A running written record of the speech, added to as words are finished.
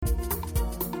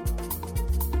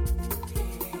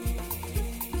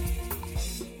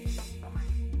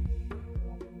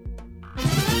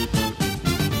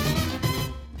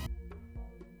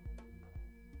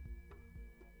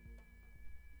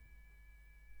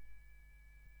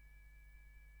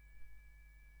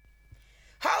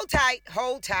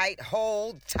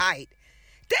Hold tight.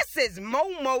 This is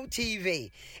Momo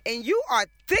TV, and you are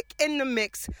thick in the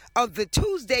mix of the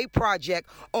Tuesday Project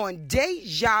on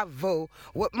Deja Vu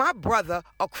with my brother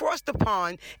across the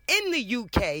pond in the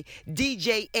UK,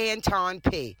 DJ Anton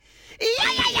P.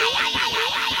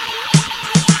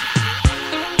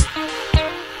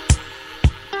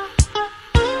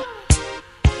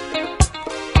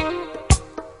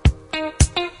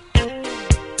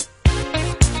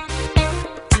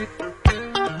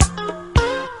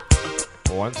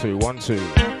 One, two.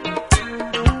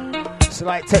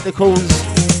 Slight technicals.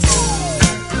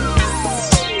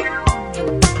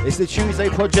 It's the Tuesday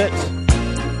Project.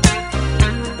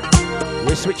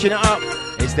 We're switching it up.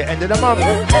 It's the end of the month.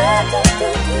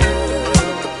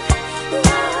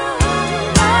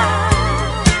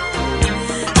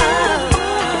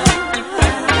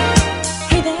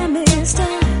 Hey there, mister.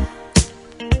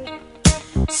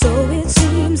 So it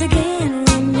seems again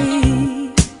with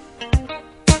me.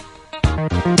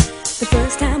 The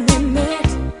first time we met,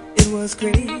 it was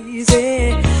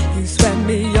crazy. You swept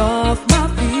me off my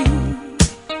feet.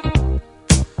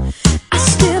 I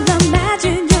still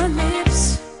imagine your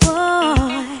lips,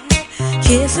 boy,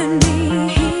 kissing me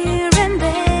here and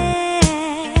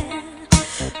there.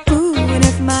 Ooh, and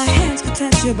if my hands could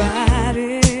touch your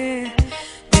body,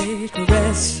 they'd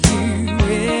caress you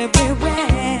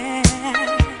everywhere.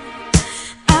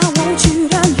 I want you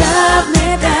to love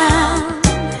me down.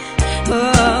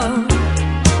 Oh,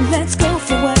 let's go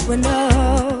for what we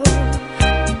know.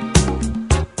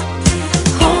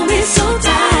 Hold me so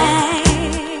tight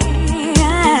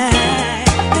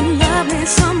and love me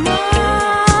some more.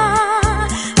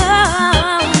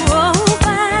 Oh,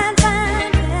 fine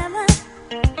fella,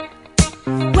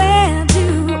 where do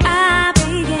I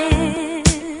begin?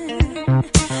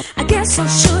 I guess I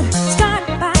should start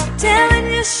by telling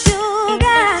you,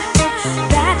 sugar,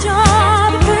 that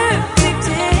you're the perfect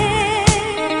day.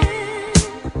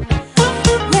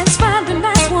 Let's find a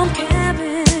nice warm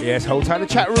cabin. Yes, hold tight the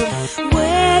chat room.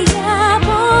 Where you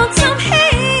want some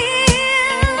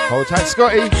hair. Hold tight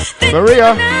Scotty,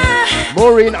 Maria,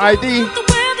 Maureen, ID.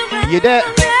 You there?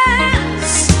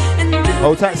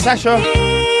 Hold tight Sasha.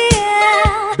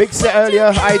 Big set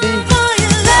earlier, ID.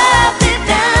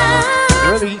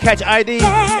 Remember you can catch ID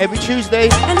every Tuesday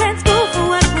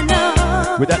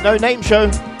with that No Name show.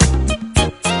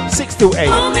 6 till 8.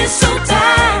 Hold me so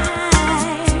tight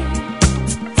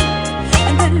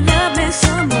and then love me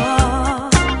some more.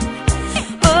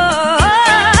 Oh,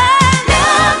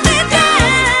 love me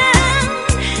down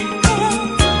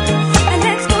and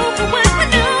let's go for what we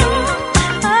do.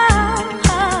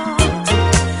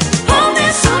 Hold me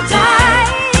so tight,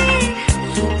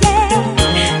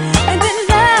 yeah, and then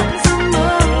love me some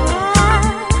more.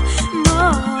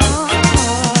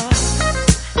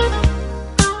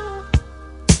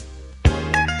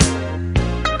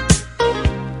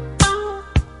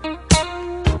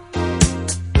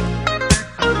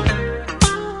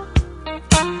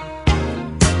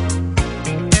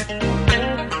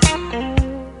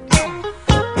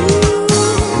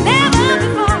 Never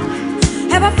before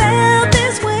have I felt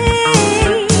this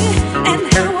way, and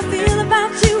how I feel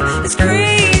about you is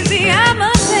crazy, I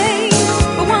must say.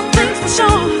 But one thing's for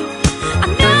sure, I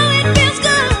know it feels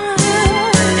good.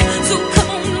 So come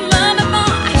on, love me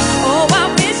more. Oh, I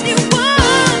wish you would.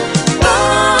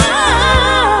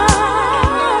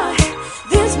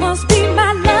 This must be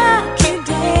my lucky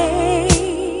day,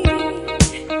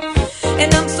 and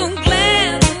I'm so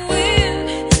glad the wind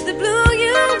that blew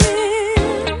you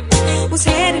in was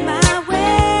heading my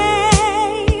way.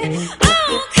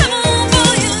 Oh, come on,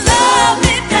 boy, you love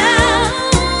me down,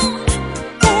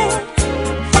 yeah,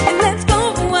 and let's go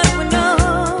for what we know.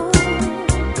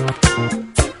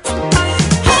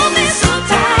 Hold me so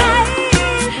tight,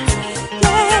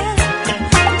 yeah,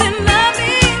 and love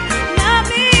me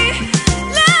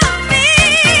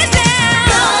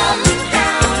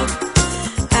down.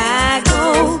 I go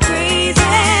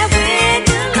crazy when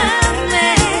you love me,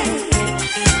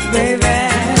 baby.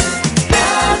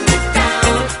 Love me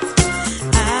down.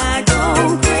 I go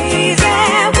crazy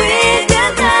when you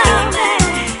love me,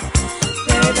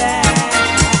 baby.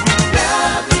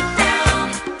 Love me down.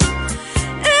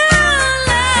 Ooh,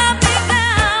 love me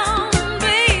down,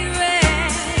 baby.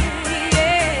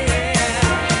 Yeah.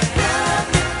 Love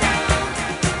me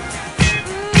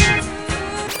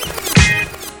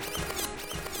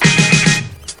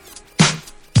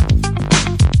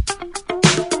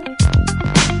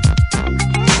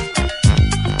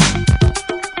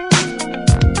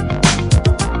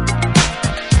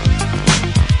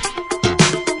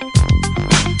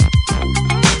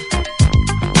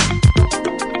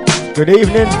Good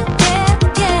evening.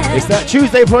 It's that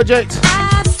Tuesday project.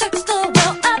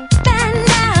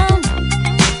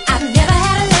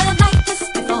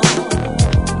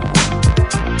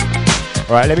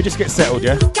 All right, let me just get settled,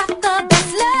 yeah?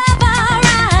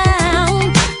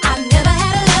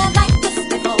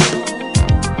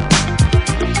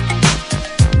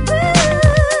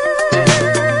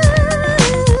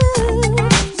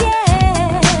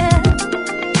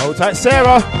 Hold tight,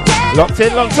 Sarah. Locked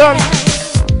in, locked on.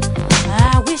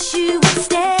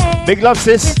 Big love,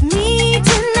 sis.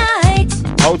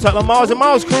 Hold tight, my Miles and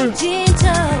Miles crew.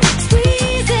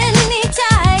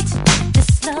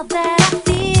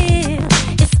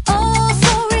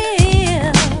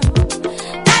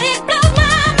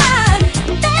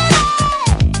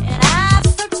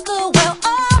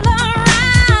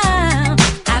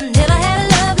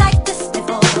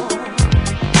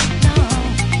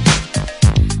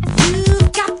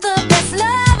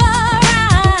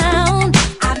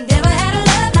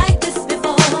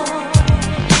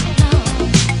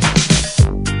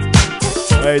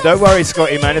 Hey, don't worry,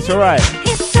 Scotty, man, it's alright.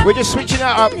 We're just switching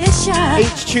that up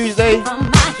each Tuesday,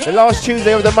 the last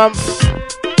Tuesday of the month.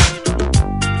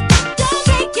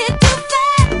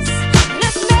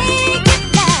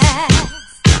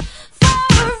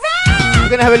 We're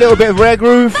gonna have a little bit of rare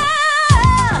groove,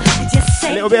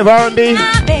 a little bit of R&B.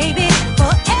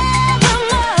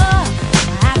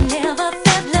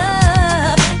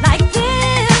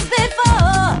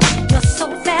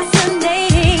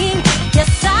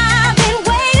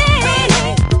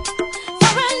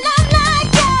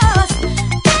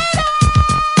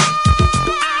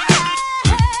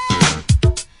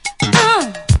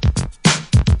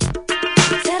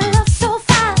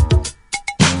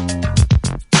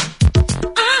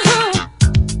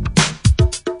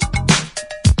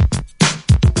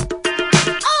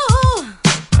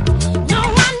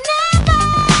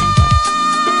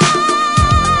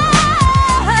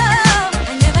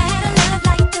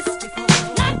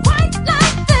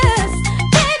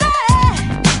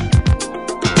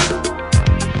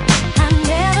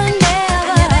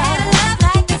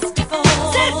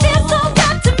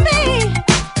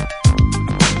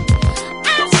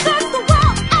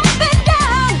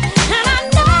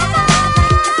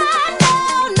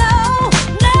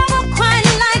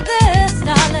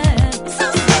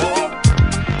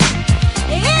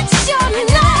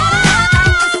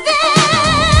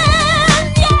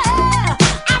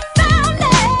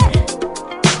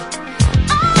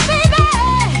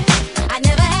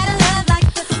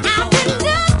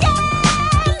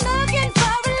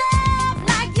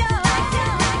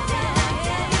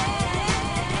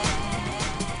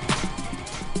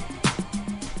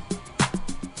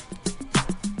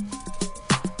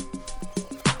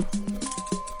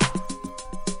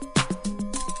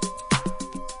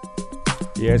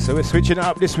 Yeah, so we're switching it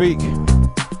up this week.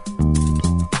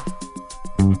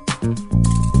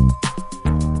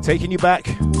 Taking you back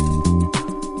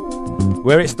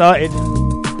where it started.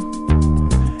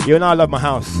 You and I love my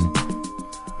house.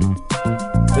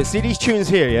 But see these tunes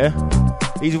here, yeah?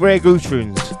 These rare groove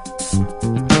tunes.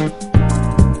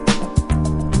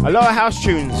 A lot of house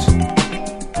tunes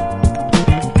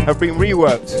have been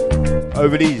reworked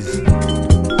over these.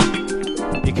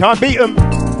 You can't beat them.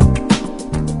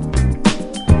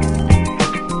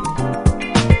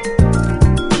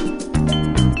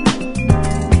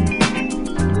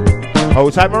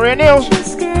 Hold tight, Maria Neal.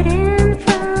 Just get in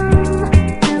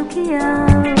from Tokyo.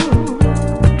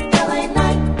 LA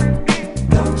night,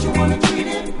 don't you wanna treat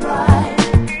it right?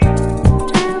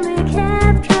 Tell me,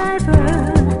 cab driver,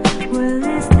 we're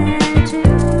listening to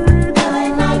LA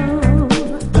night,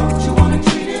 don't you wanna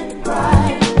treat it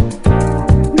right?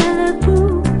 Malibu,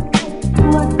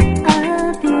 what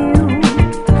a view.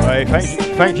 Hey,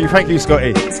 thank you,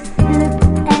 Scotty.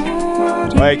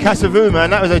 Hey, Cassavoo, man,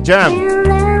 that was a jam.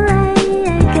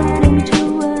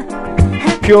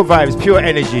 Pure vibes, pure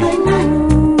energy.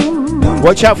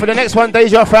 Watch out for the next one,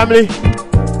 Deja family.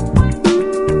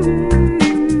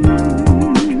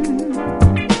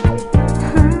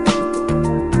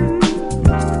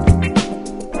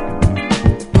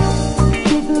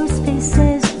 People's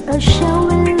faces are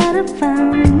showing a lot of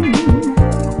fun.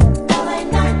 LA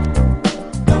night,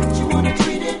 don't you wanna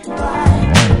treat it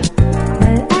right?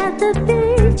 We're at the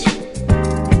beach,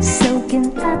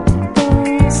 soaking up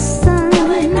the sun.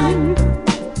 LA night,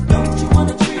 don't you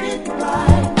wanna treat it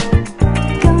right?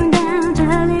 Going down to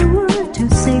Hollywood,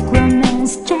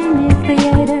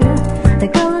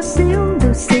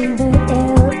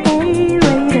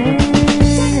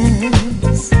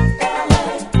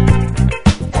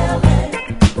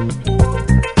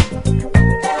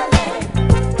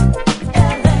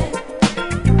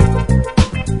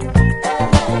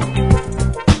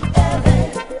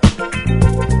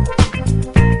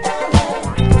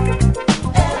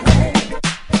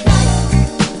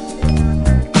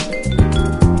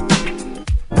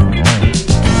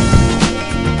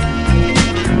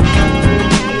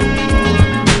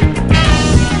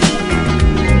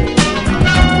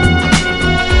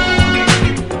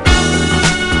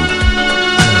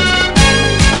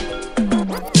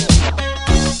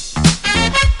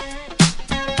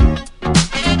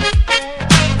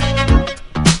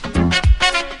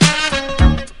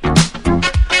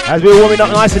 As we're warming up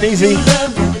nice and easy,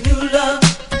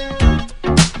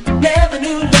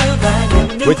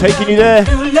 we're taking you there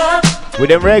with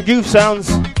them rare goof sounds.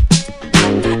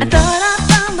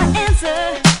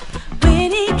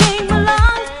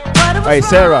 Hey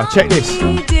Sarah, check this.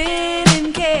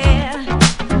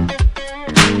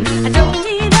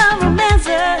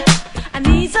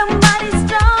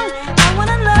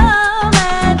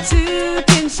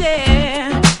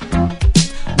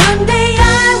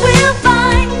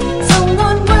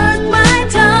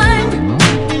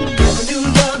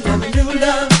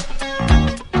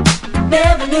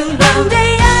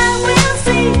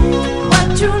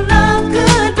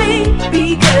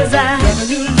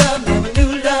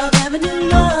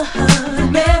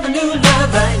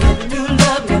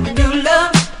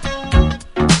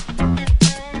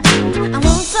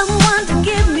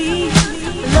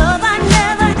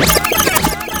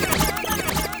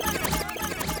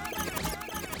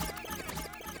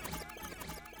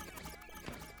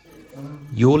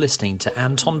 You're listening to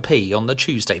Anton P on the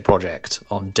Tuesday Project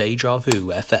on Deja Vu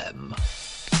FM.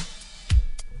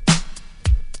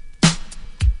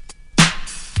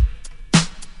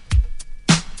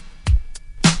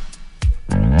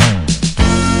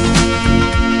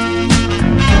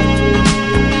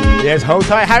 Yes, hold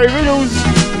tight, Harry Riddles.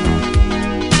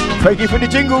 Thank you for the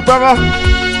jingle, brother.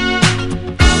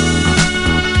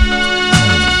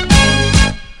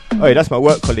 Oh, yeah, that's my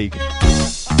work colleague.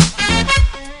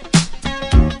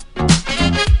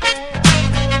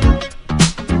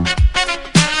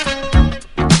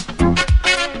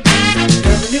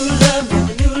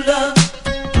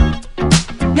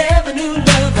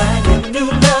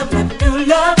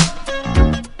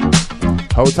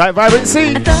 Hold tight,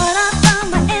 Vibrancy.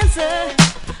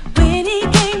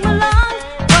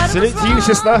 Salute to you,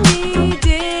 sister.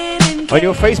 On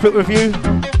your Facebook review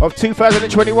of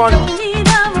 2021.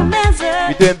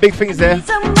 You're doing big things there.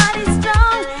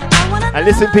 And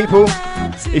listen, people,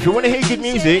 if you want to hear good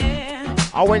music,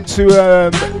 I went to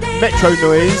Metro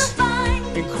Noise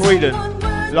in Croydon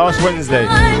last Wednesday.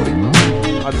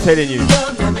 I'm telling you.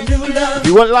 If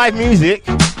you want live music,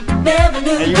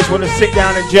 and you just want to sit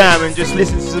down and jam and just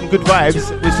listen to some good vibes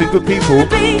with some good people,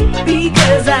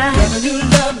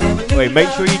 wait, make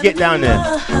sure you get down there.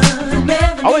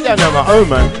 I went down there on my own,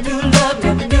 man.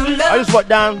 I just went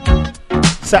down,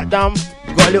 sat down,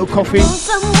 got a little coffee,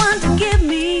 just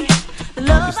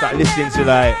started listening to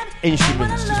like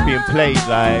instruments just being played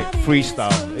like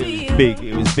freestyle. It was big,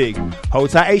 it was big.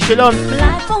 Hold tight, Echelon.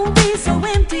 Life won't be so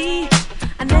empty.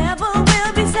 I never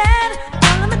will be sad.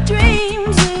 All of my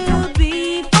dreams will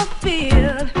be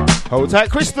fulfilled. Hold tight,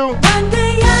 Crystal. One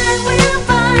day I will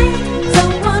find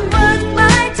someone worth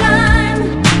my time.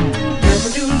 Never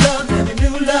knew love, never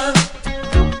knew love.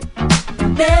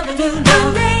 Never knew love.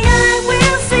 One day I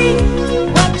will see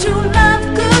what true love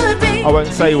could be. I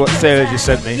won't say what Sarah just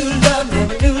sent me. Never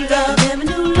knew love, never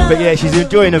knew love. But yeah, she's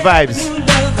enjoying the vibes.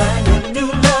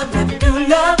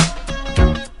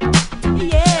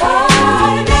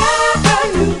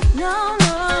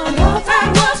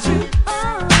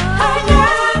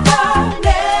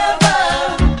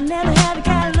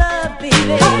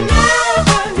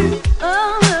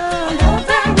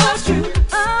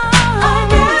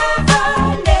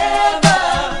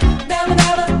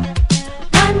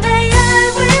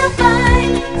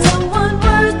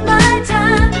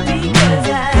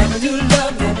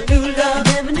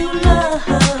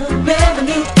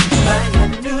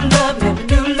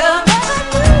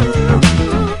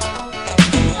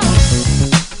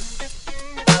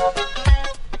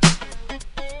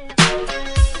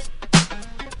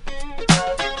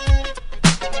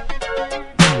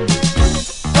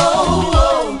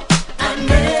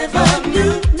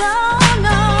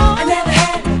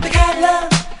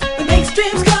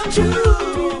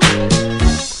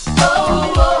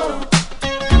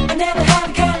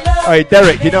 Hey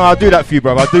Derek, you know I'll do that for you,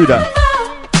 bro. I'll do that.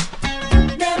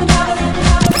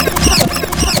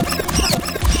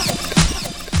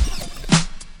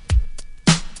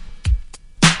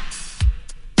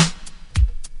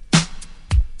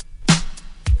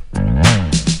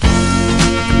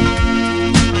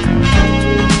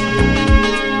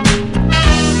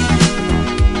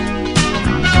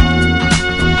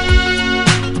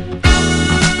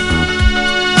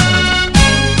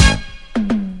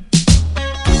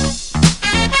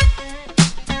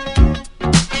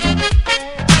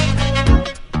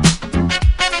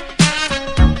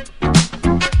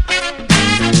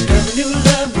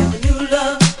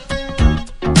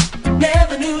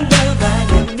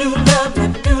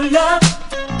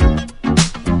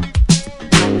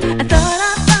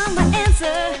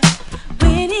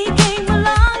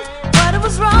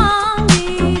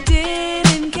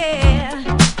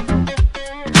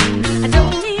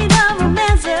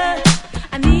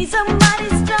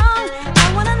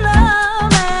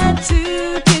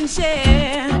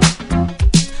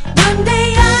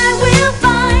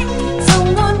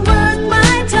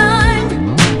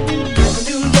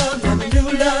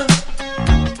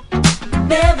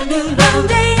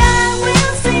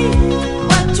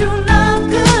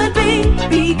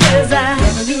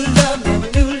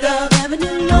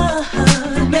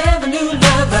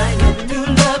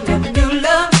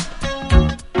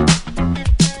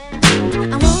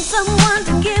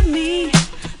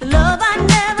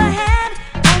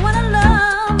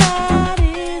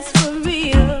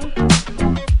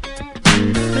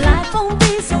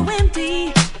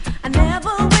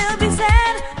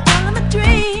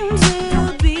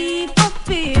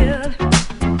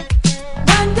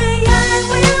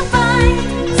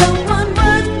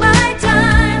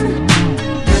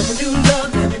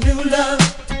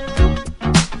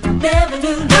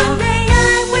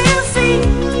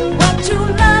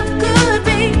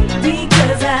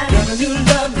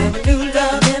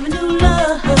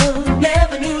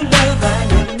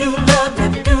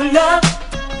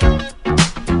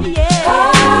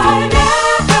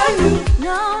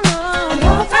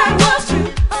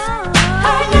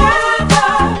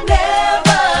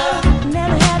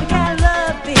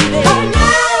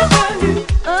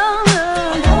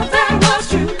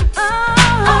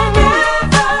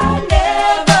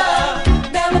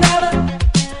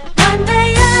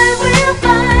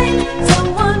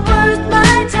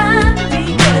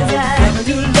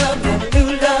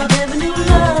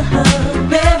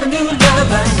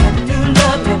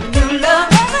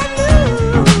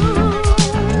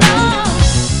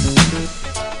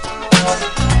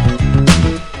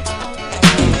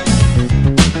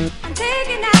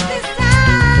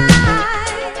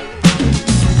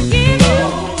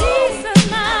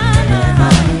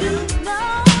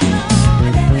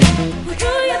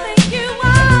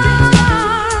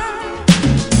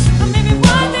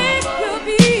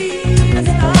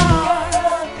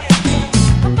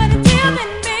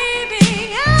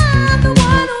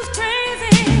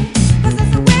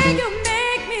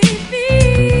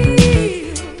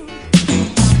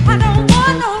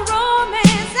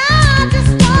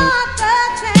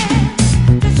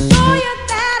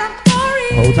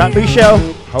 Hold tight, Michelle.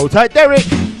 Hold tight, Derek.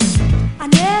 I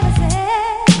never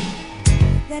said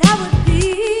that I would be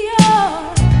your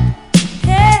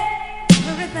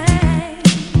everything,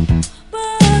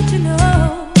 but you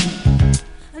know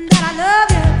that I love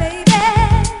you, baby,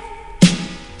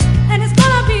 and it's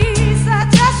gonna be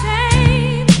such a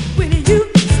shame when you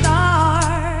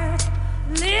start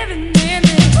living in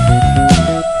this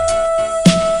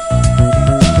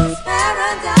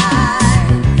paradise.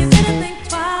 You better think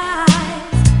twice,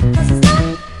 'cause it's not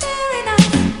very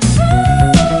nice.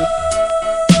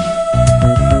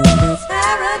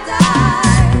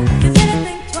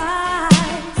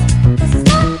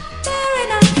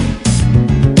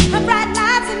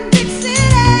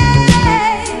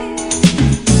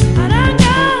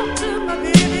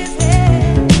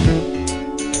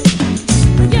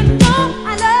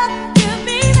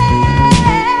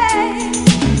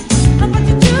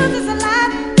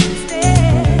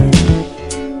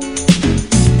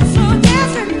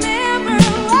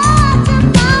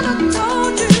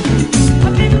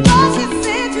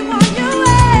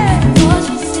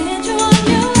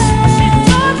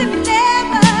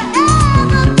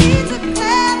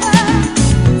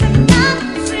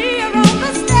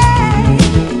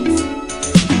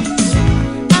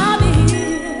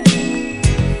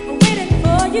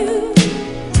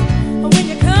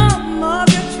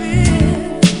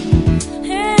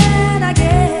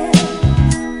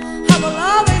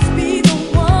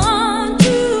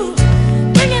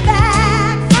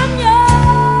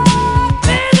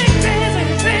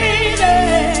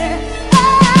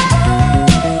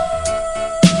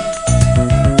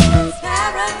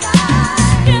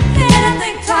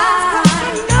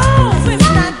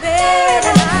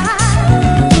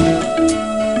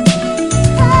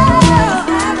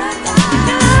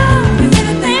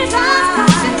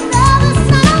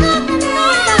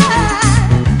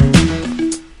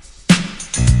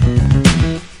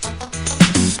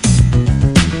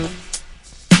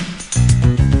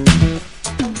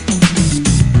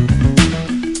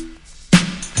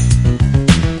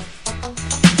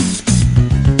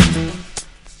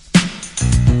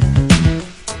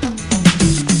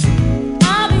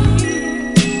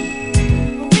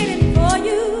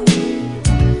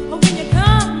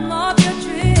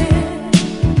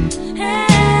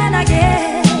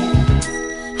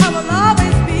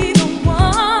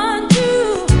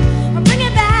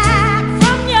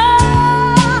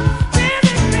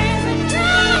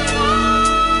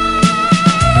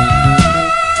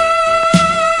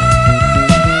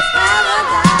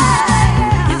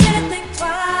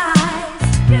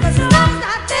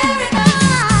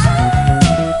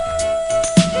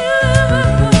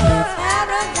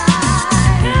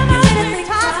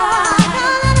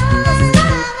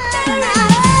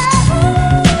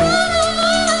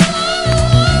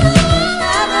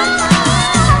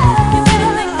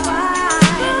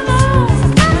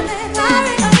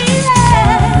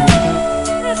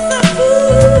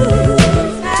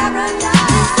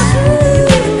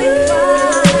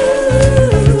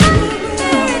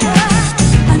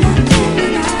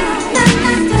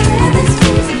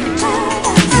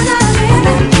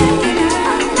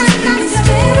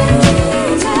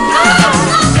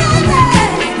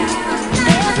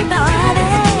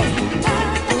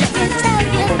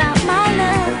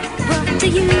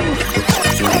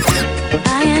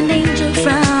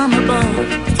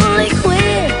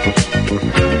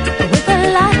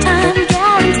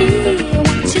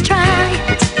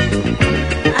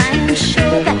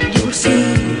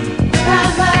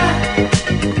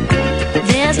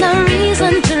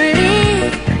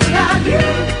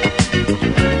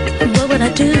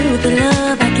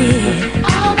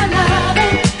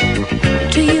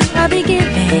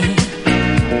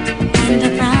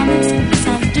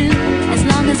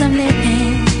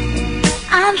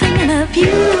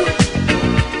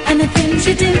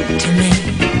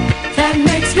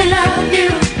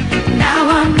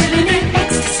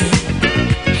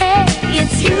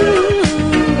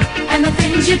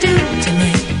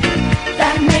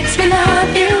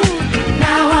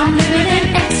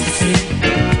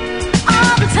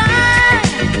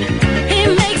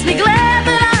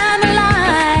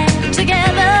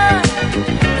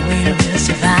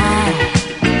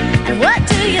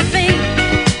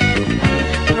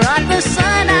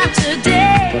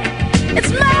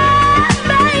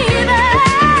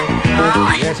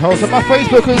 Tell some of my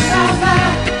Facebookers.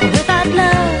 Without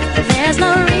love, there's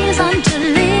no reason to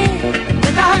live.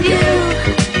 Without you,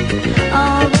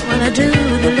 all that will I do,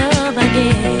 the love I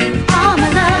give. All my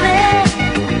loving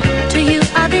to you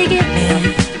I'll be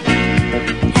giving.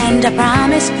 And I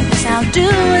promise this I'll do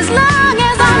as long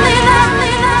as I live.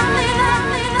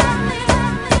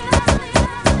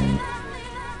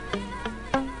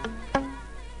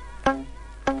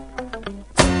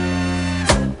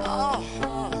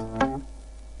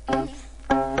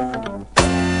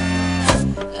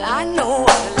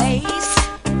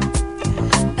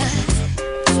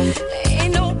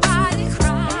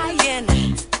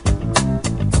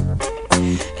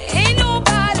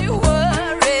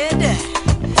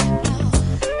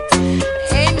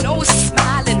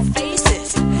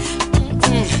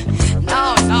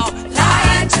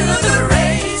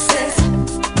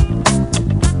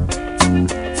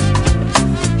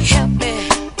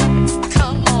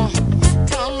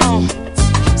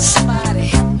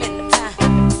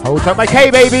 Hold tight, my K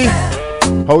baby.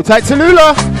 Hold tight,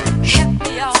 Tallulah.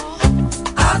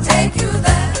 I'll take you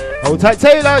there. Hold tight,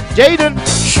 Taylor. Jaden.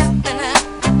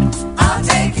 I'll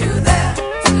take you there.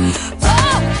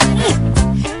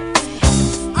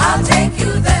 I'll take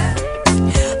you there.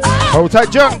 Hold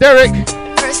tight, John. Derek.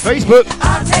 Facebook.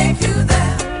 I'll take you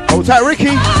there. Hold tight,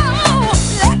 Ricky.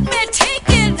 Let me take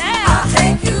you there. I'll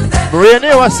take you there. Maria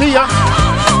Neal, I see ya.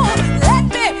 Let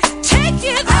me take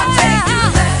you there.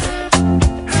 I'll take you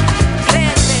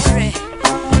there.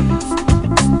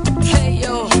 Play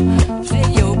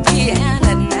your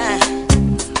piano now.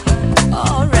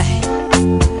 All right.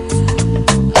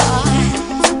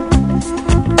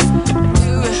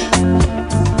 Do it.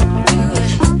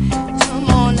 Come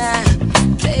on now.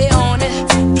 Play on it.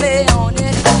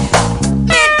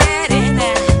 Daddy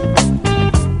now.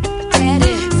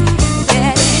 Daddy.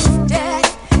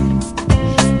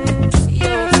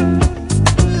 Yo.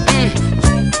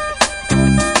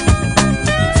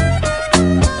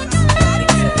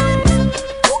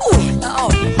 Ooh,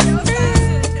 Lord.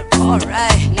 All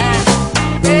right now,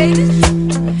 baby,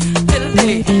 little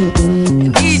lady, I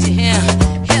need you here.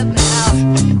 Help me out.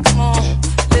 Come on,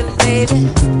 little lady.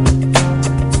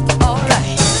 All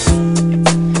right.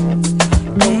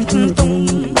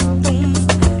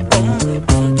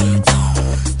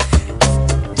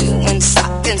 Doing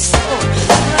something so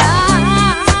right.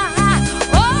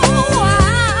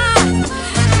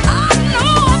 I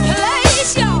know a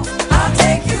place, y'all. I'll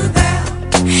take you there.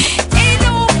 Ain't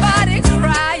nobody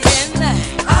crying.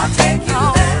 I'll take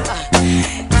you there.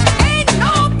 Ain't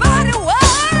nobody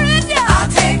worried. I'll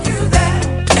take you there.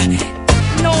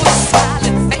 No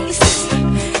smiling faces.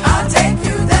 I'll take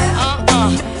you there.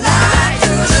 Lie to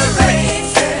the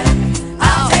races.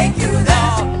 I'll take you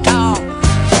there. Oh,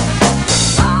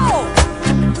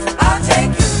 I'll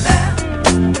take you there.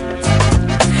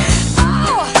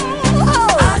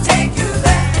 I'll take you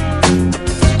there.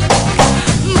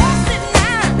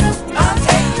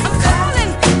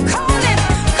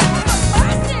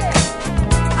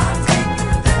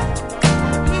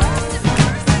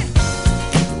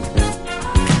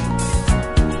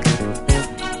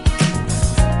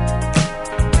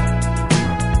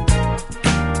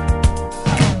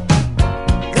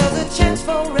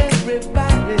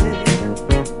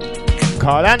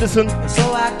 Carl Anderson.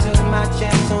 So I took my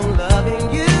chance on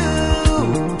loving you,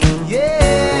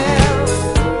 yeah.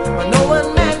 But no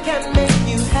one man can make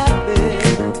you happy.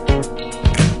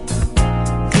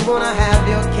 You wanna have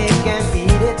your cake and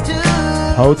eat it too.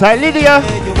 Hold tight, Lydia.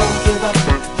 You won't give up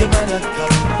your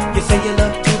buttercup. You say you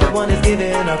love to the one who's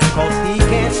giving up, cause he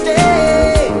can't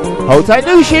stay. Hold tight,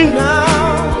 Nushi.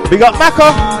 No. Big up, Maka.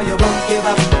 Oh, you won't give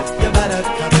up your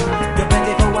buttercup. You're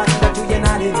plenty for what, but you're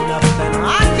not enough. And I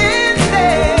can't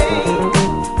stay.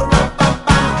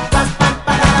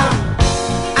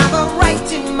 I've a right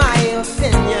to my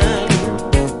opinion.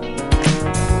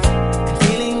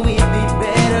 Feeling we'd be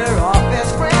better off as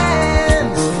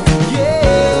friends.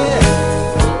 Yeah.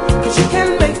 Cause you can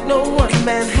make no one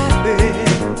man happy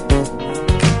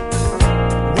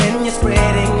when you're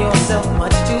spreading yourself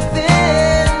much too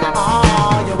thin.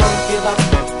 Oh, you won't give up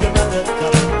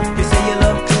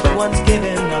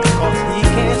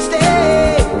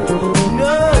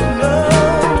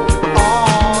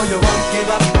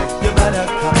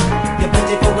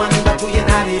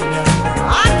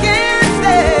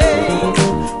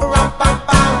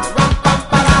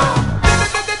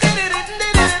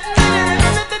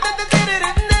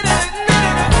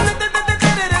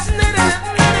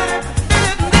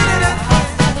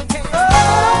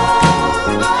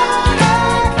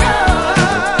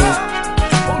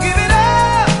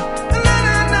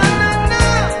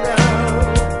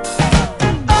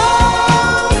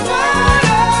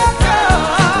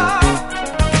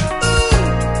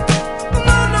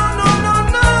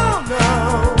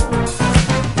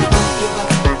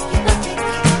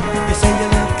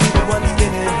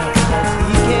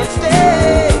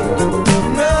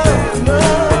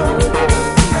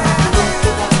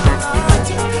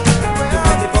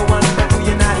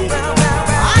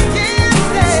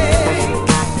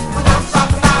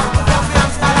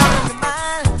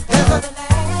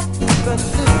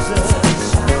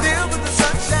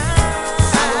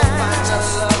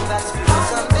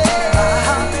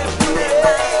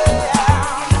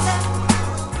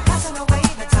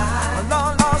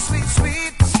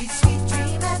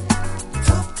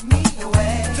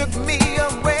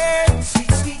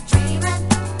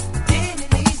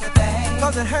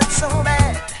 'cause it hurt so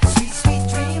bad. Sweet, sweet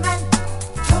dreaming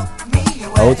took me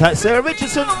away. Hold tight, Sarah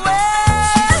Richardson.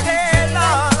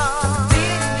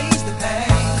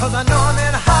 Cause I know I'm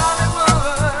in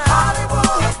Hollywood,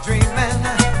 Hollywood dreaming.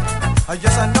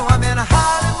 Yes, I know I'm in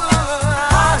Hollywood,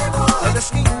 Hollywood the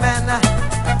scheming.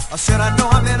 I said I know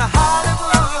I'm in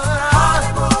Hollywood,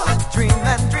 Hollywood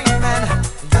dreaming, dreaming.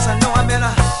 Yes, I know I'm in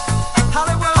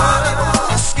Hollywood,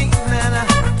 Hollywood scheming.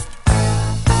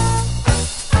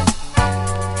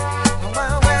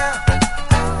 Well, well,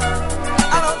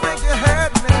 I don't think you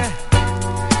heard me.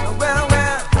 Well,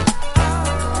 well,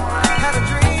 had a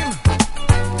dream,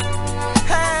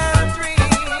 had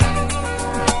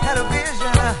a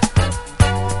vision,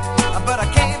 but I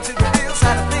came to the real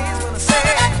side of things when I say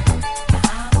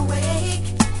I'm awake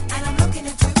and I'm looking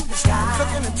into the sky.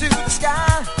 Looking into the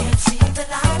sky. Can't see the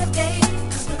light of day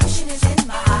 'cause pollution is in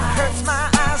my eyes. Hurts my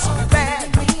eyes so bad.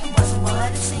 The dream wasn't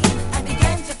what it seemed and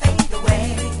began to fade away.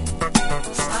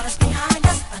 Saw us behind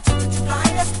us, until it to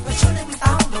blind us, but surely we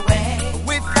found a way.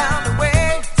 We found a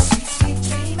way. Sweet, sweet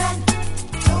dreaming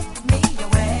took me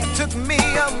away. Took me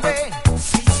away.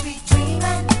 Sweet, sweet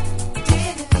dreaming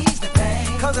didn't ease the pain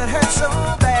 'cause it hurt so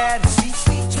bad. Sweet,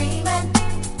 sweet dreaming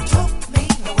took me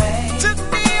away. Took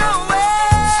me away.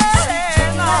 Sweet, sweet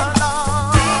dreaming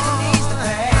didn't ease the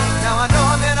pain. Now I know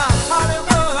I'm in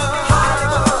Hollywood,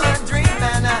 Hollywood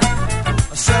dreaming.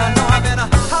 I said I know I'm in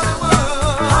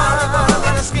Hollywood,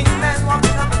 Hollywood scheming,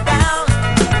 walking up and down.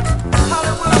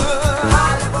 Hollywood,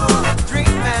 Hollywood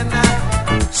dreaming.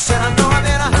 Said I know I'm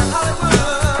in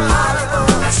Hollywood,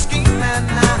 Hollywood scheming.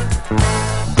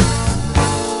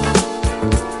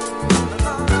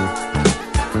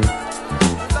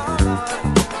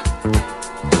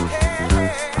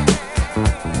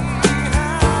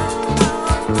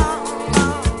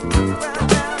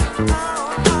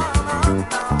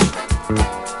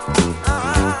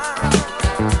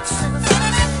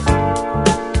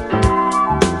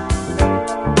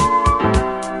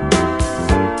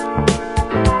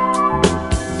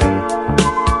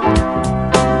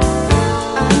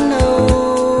 I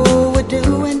know we're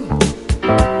doing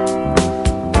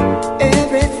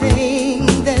everything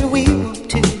that we want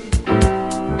to.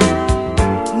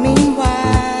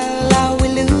 Meanwhile, are we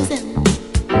losing?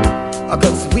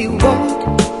 'Cause we won't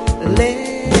let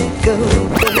go.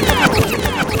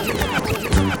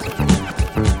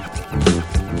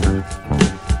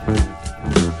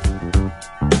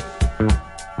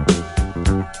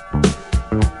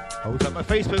 Hold up my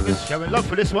Facebookers, showing love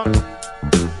for this one.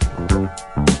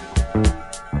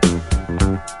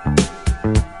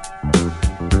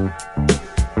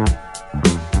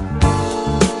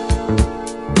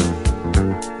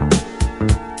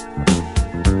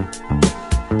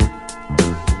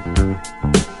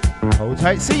 Hold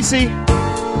tight, Cece.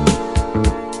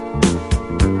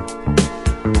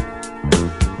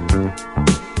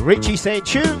 Richie saying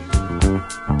tune.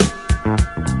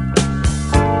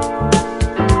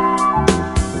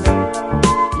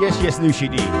 Yes, Lucy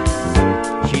D.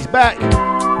 She's back.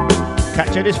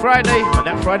 Catch her this Friday on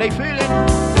that Friday feeling.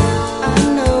 I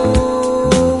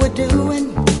know we're doing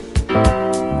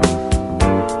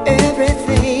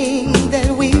everything that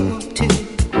we want to.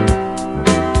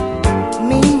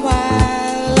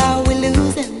 Meanwhile, are we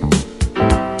losing?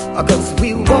 'Cause we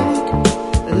won't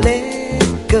let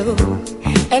go.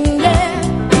 And yeah,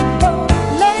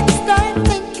 let's start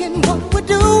thinking what we're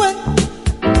doing.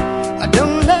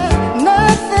 Don't let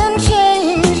nothing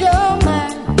change your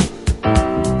mind.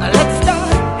 Let's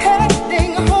start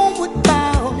heading homeward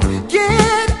bound.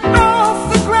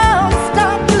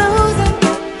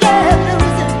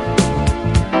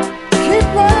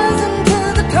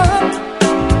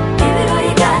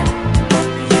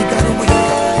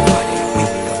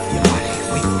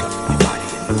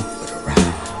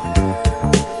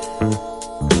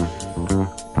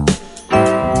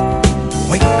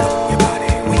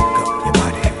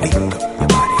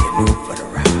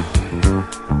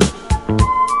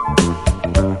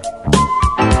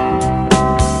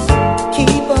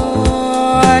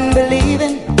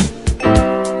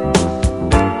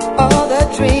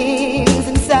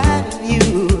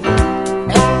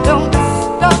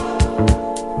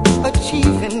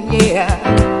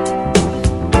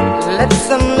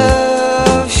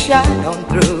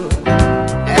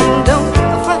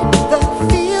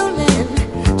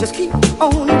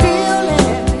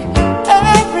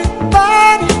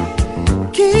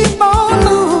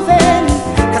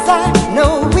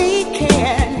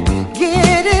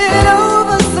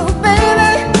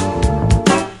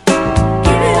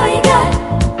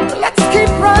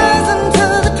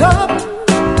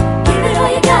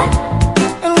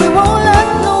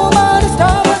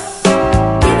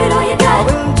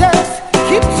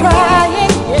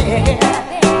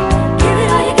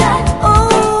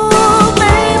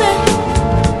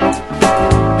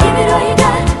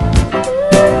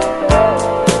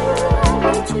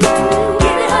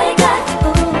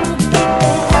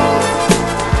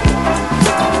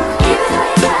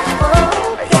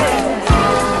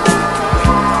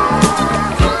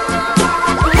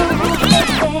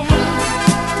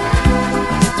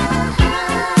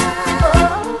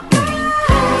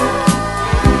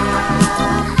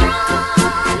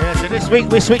 week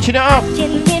we're switching it up.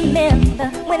 Can remember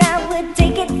when I would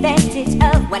take advantage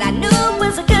of what I knew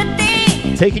was a good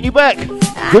thing. Taking you back.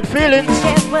 Good feelings.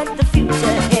 What the future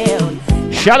held.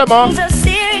 Shalimar. So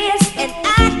serious, and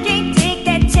I can't take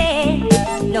that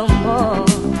chance no more.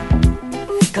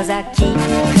 'Cause I keep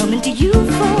coming to you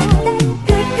for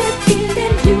that good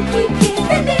feeling you keep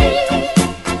giving me.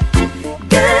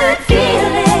 Good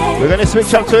feeling. We're going to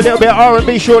switch up to a little bit of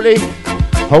R&B shortly.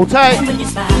 Hold tight. When you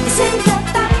smile, you send the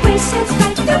vibrations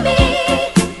right to me.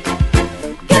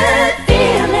 Good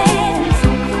feelings,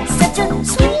 such a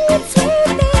sweet, sweet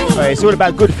thing. Right, it's all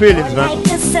about good feelings, man. Like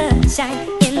the sunshine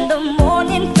in the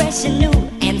morning, fresh and new,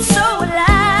 and so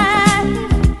alive.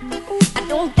 I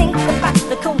don't think about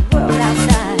the cold world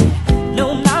outside.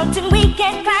 No mountain we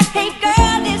can't climb. Hey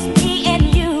girl, it's me and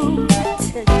you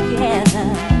together.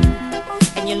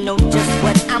 And you know just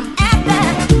what I'm after.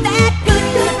 That good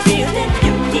feeling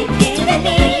you keep giving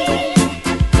me.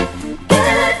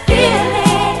 Good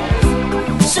feeling,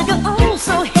 sugar, oh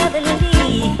so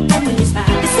heavenly. And when you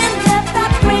smile, you send the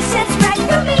vibrations right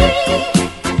to me.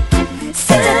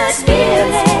 Such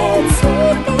feeling,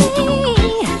 sweet thing.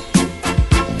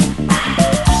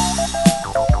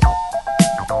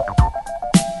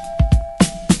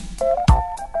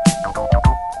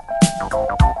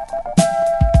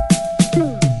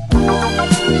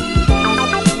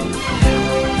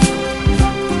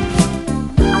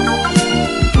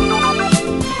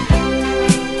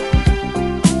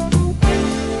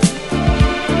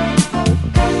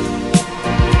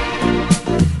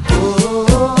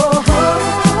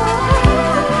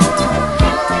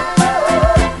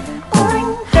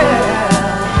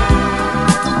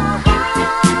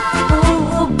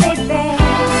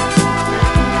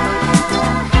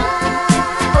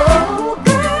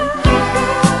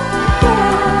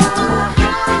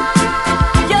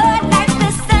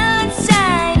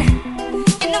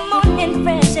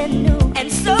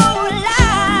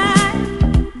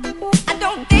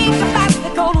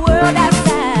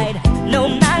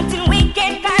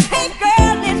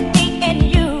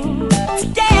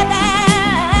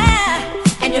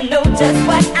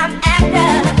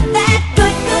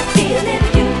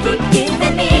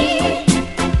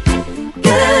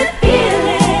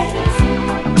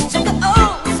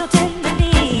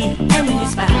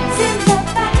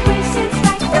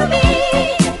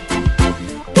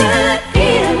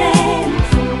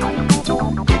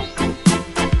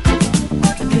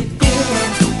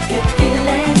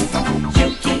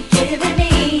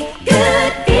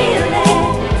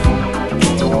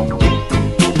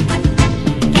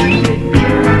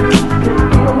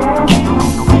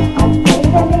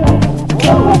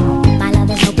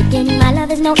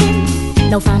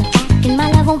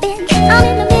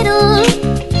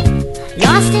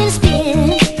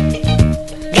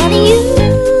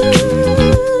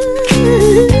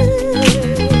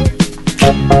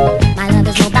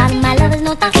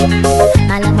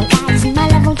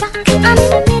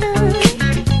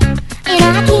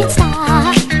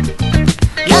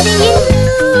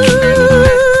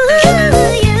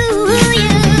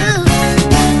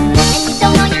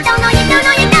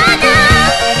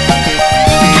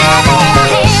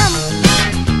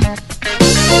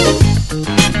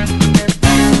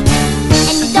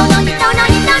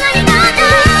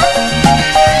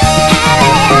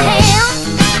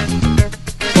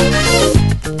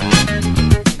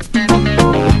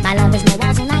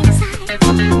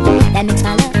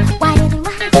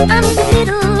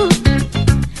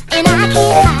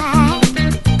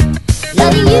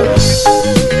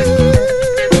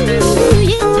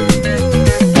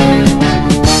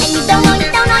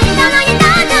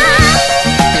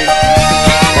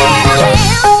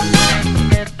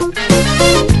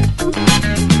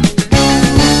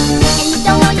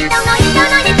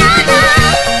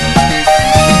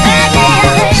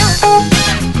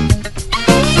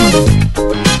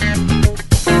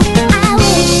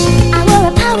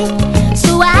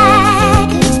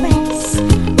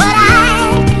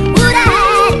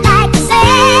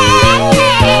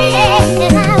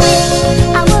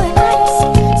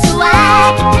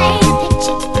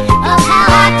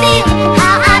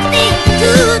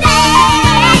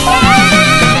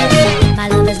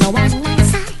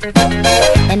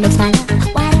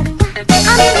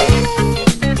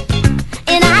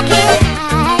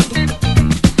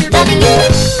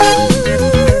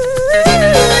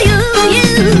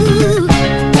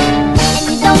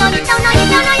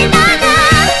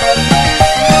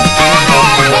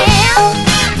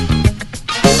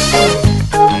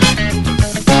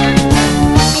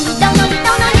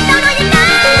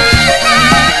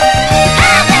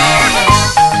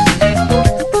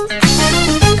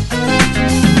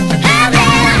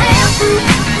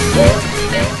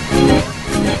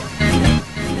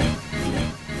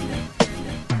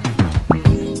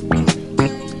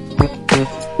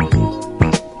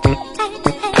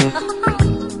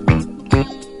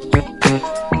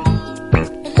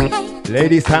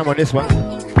 Ladies' time on this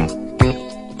one.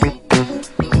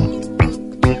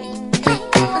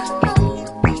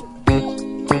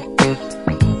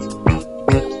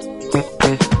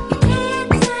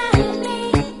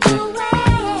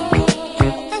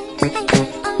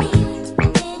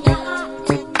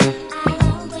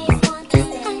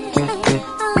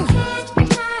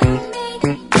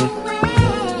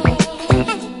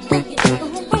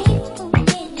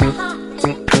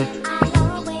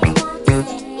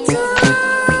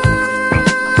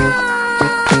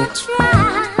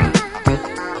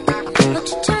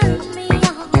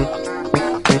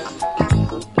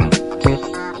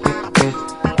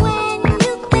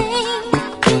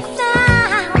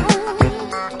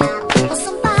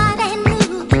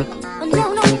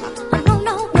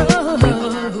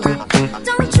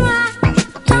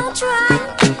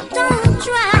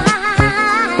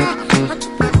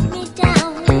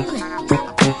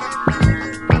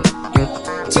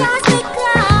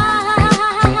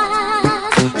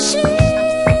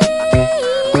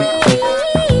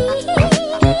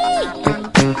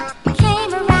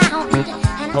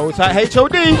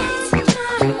 HOD.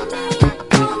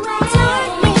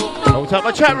 Hold tight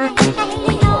my chat room.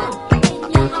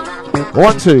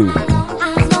 1, 2.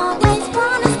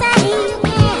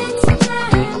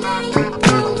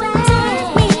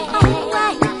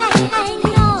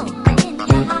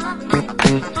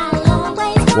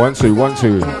 1, 2, 1,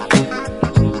 2.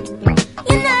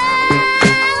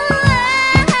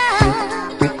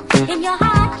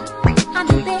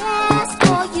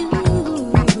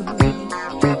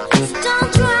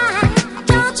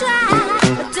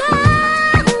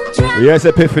 Yes,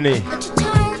 Epiphany.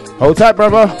 Hold tight,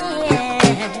 brother.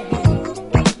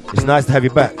 It's nice to have you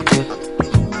back.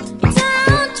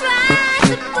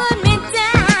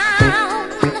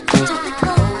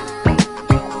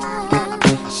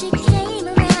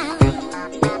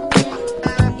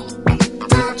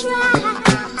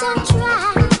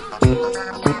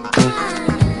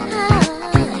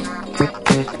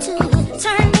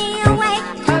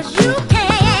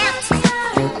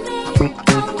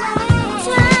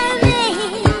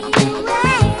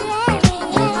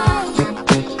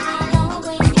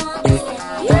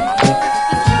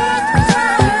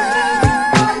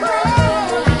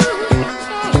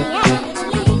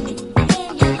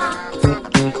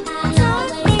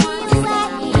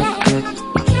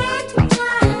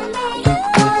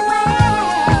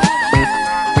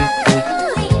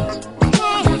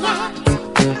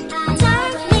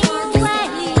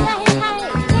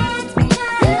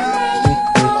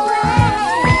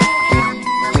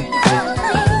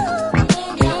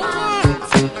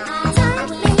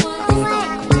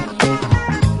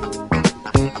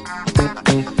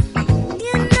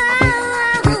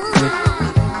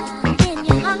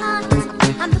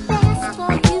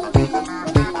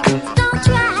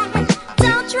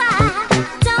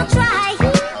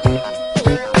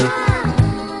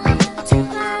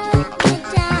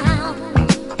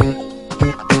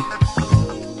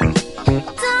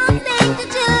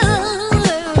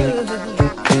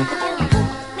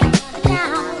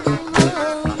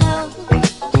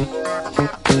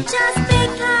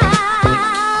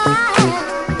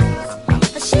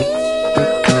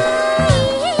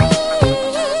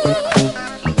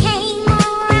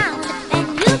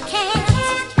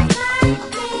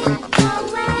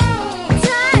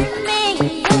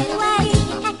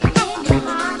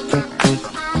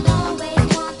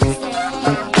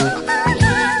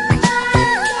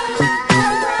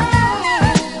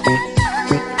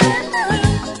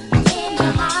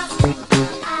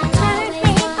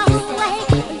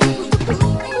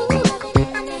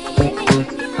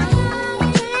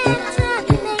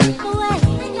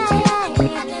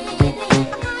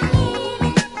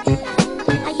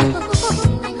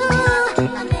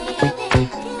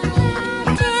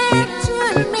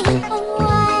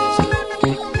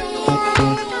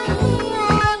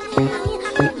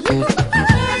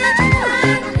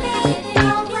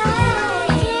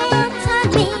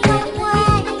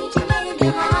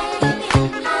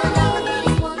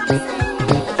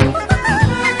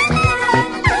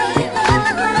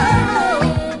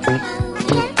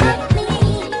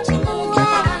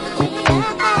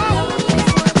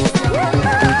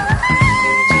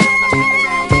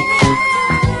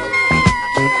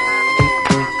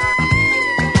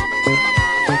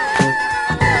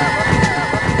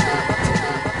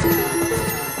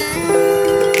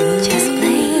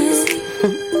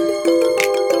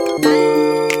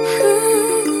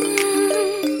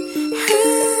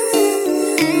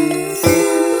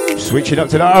 Switching up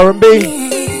to the R&B.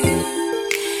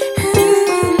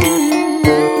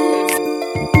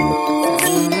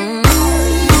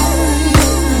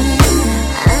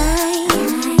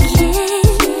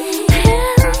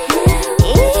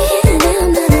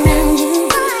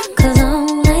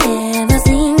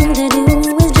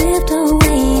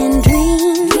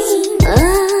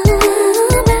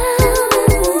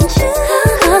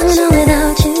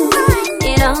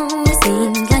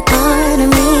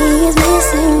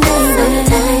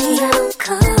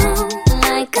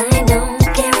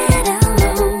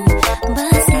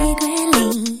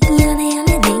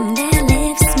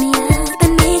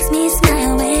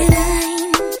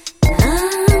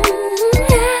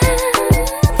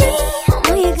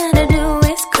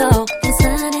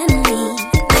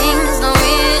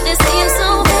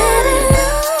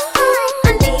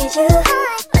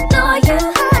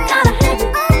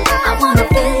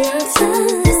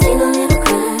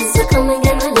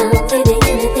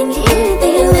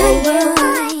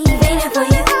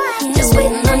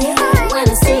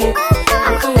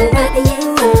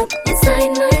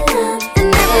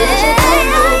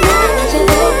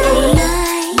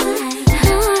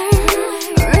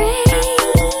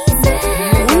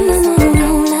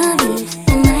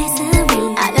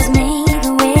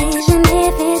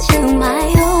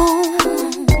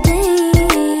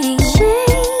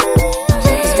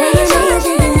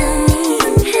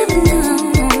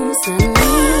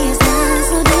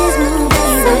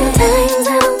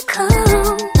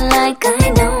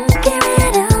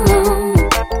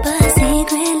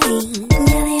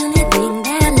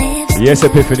 Yes,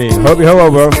 Epiphany. Hope you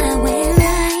hello, bro.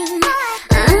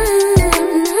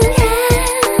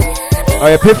 Oh,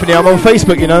 Epiphany, I'm on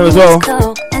Facebook, you know, as well.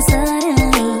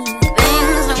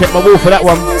 Check my wall for that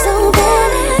one.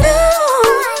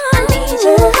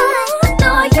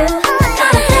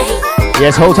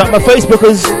 Yes, hold tight my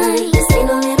Facebookers.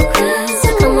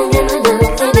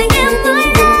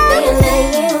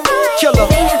 Killer,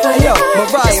 yo,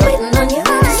 Mariah,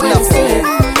 nothing.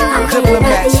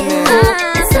 Diplomats, man.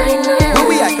 Where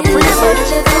we at, Caprice?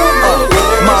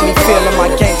 Mommy feeling my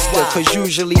gangster, cause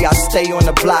usually I stay on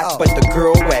the block. But the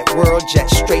girl at World Jet,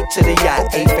 straight to the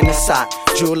yacht, eighth in the sock.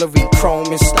 Jewelry,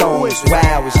 chrome and stones.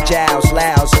 Wow, it's Jowls,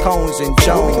 Lows, Cones and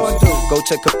Jones. Go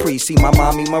to Capri, see my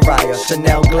mommy Mariah.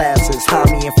 Chanel glasses,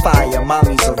 Tommy and fire.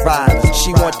 Mommy's a rider.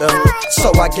 She want the,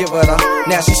 so I give her the.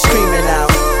 Now she's screaming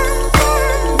out.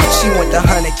 She want the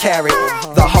 100 carat,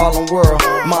 the Harlem world.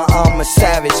 My I'm a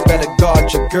savage, better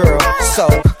guard your girl. So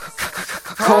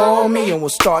call me and we'll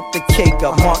start the cake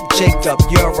up. Mark Jacob,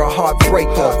 you're a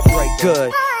heartbreaker.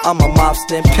 Good, I'm a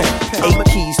mobster and pimp. 8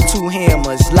 keys, 2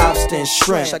 hammers, lobster and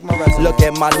shrimp. Look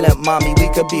at my limp, mommy, we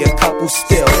could be a couple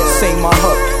still. Sing my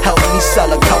hook, help me sell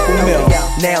a couple mil.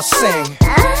 Now sing.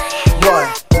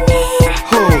 What?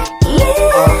 Who?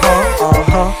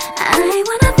 I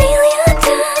wanna feel your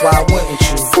touch. Why wouldn't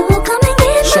you? So come and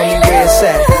get Show me where it's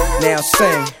at. Now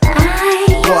sing.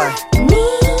 What?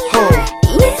 Who?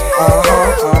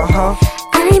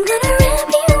 I'm gonna wrap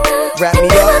you up. Wrap me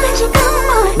up. Never let you go,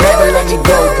 boy. Never let me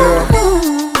go, girl.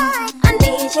 I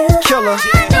need you. Killer,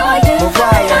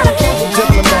 Mariah,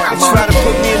 Diplomat. Try to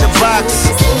put me in the box.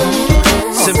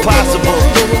 It's impossible.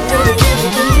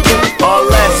 Or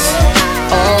less.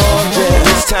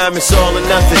 This time it's all or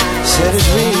nothing. Said it's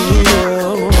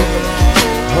real.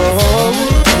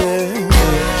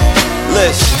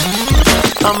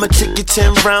 Listen, I'ma take you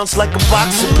 10 rounds like a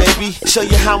boxer, baby. Show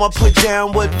you how I put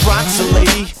down what rocks a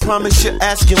lady. Promise you're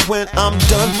asking when I'm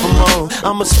done for more.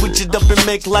 I'ma switch it up and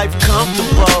make life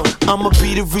comfortable. I'ma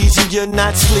be the reason you're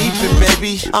not sleeping,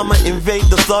 baby. I'ma invade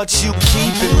the thoughts you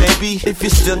keeping, maybe. If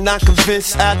you're still not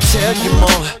convinced, I'll tell you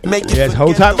more. Make it Yes,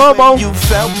 hold forget tight, the Momo. way you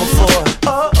felt before.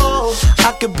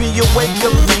 I could be your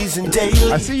wake-up reason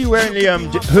daily. I see you wearing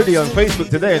the hoodie on Facebook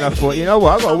today, and I thought, you know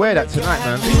what, I gotta wear that tonight,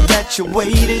 man. That you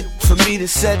waited for me to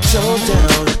settle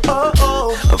down.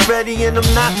 I'm ready and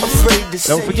I'm not afraid to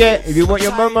say. Don't forget, if you want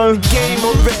your Momo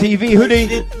TV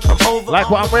hoodie, like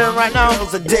what I'm wearing right now, hit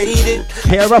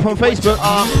her up on Facebook.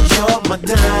 You're my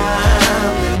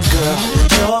diamond girl.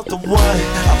 You're the one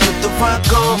I put the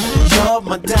rock on. You're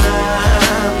my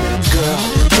diamond girl.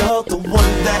 You're the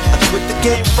one that I quit the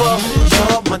game for.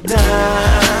 You're my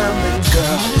diamond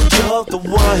girl. You're the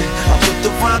one I put the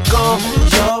rock on.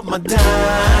 You're my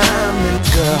diamond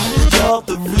girl. You're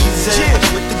the reason I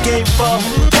quit the game for.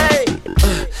 Hey,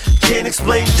 can't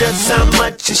explain just how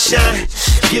much you shine.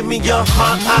 Give me your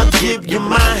heart, I'll give you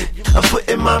mine. I'm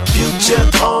putting my future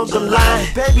on the line.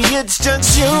 Baby, it's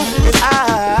just you and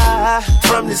I.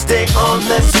 From this day on,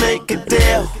 let's make a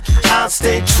deal. I'll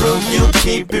stay true, you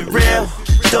keep it real.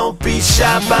 Don't be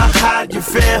shy about how you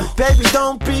feel. Baby,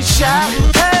 don't be shy.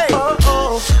 Hey,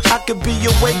 I could be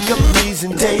your wake-up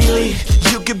reason daily.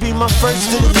 You could be my first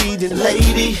and leading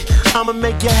lady. I'ma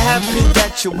make you happy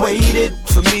that you waited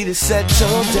for me to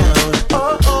settle down.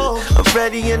 I'm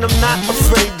ready and I'm not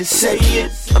afraid to say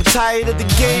it. I'm tired of the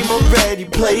game, already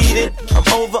played it. I'm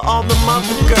over all the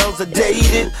mother girls I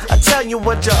dated. I tell you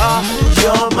what you are,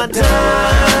 you're my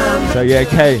diamond. So yeah,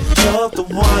 Kay, You're the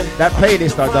one. that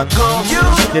playlist I done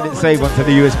didn't save onto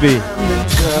the USB.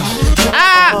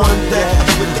 One that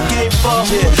with the game for.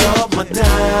 You're my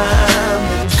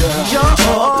diamond girl. You're the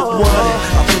one.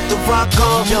 I put the rock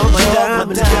on. You're my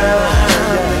diamond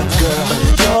girl.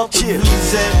 You're the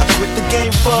reason I quit the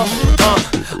game for.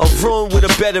 A room with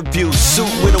a better view, suit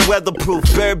with a weatherproof,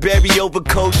 Burberry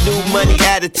overcoat, new money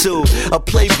attitude. A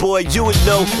playboy, you would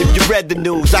know if you read the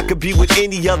news. I could be with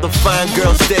any other fine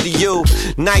girl, steady you.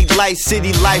 Nightlight,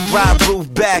 city life, ride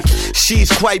roof back. She's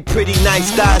quite pretty,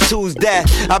 nice thighs, who's that?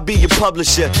 I'll be your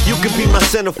publisher, you can be my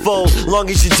centerfold. Long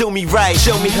as you do me right,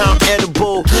 show me how I'm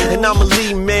edible. And I'm a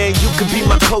lead man, you can be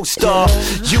my co-star.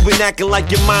 You been acting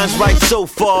like your mind's right so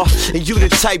far. And you the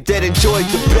type that enjoys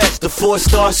the best. The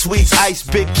 4-star suites, ice,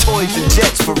 big toys and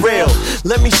jets for real.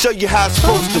 Let me show you how it's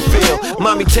supposed to feel.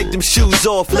 Mommy, take them shoes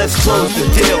off, let's close the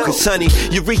deal. Cause honey,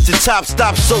 you reach the top,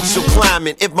 stop social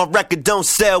climbing. If my record don't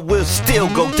sell, we'll still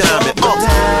go diamond.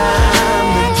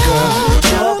 Diamond girl,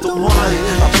 you're the one.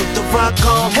 I put the rock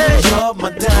on. Hey, you're my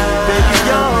diamond baby,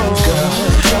 girl.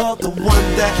 You're the one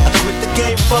that I quit the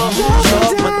game for.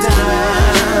 You're my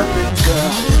diamond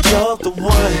girl. You're the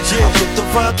one. I put the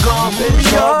rock on, baby.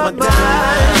 You're my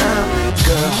diamond.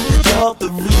 girl. You're the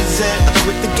reason I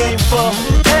quit the game for.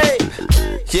 Hey,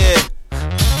 yeah.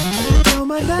 You're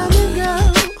my diamond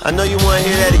girl. I know you wanna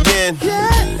hear that again.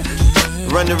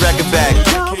 Yeah. Run the record back.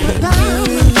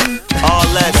 All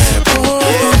less.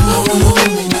 Yeah.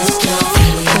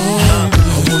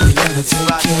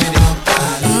 Take care of my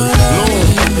body.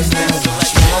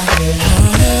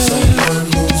 Someone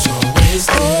who's always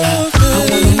there. I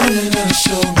want a woman that'll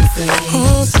show me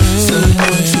things.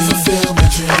 Someone to fulfill my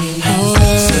dreams.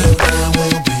 Settle down,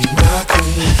 will be my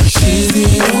queen. She's the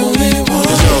only one.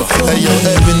 Hey yo,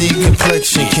 ebony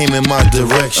complexion came in my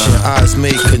direction. Eyes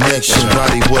made connection,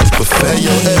 body was perfect. Hey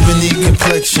yo, ebony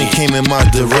complexion came in my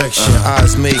direction.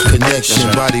 Eyes made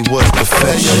connection, body was perfect.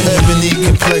 Hey yo, ebony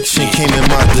complexion came in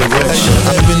my direction.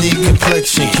 Ebony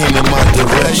complexion came in my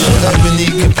direction. Ebony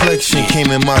complexion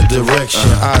came in my direction.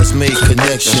 Eyes made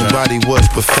connection, body was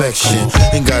perfection.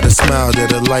 And got a smile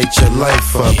that'll light your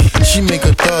life up. She make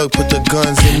a thug, put the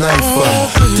guns and knife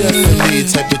up. Definitely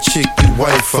the type of chick you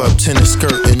wife up. Tennis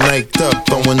skirt and niked up,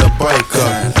 throwing a bike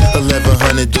up.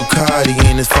 1100 Ducati,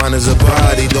 ain't as fine as a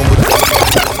body. Don't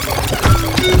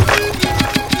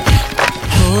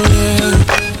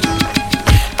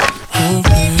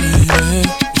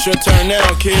it's your turn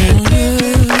now, kid.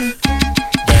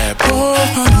 Bad boy.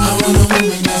 I want a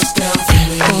woman that's down for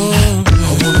me. A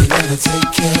woman that'll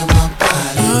take care of my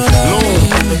body. A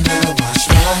woman that'll wash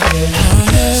my hair.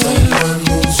 Someone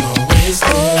who's always there.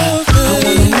 I want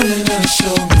a woman that'll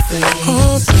show me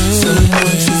things.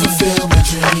 Someone to fulfill my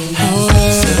dreams.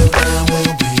 Settle down,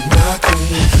 will be my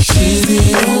queen. She's the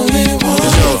only one.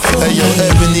 Hey yo,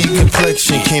 ebony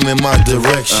complexion came in my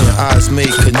direction. Eyes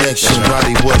made connection,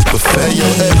 body was perfect. Hey yo,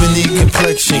 ebony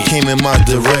complexion came in my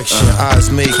direction. Eyes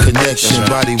made connection,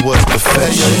 body was perfect.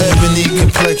 Hey yo, ebony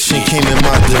complexion came in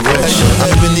my direction.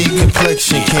 Ebony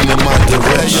complexion came in my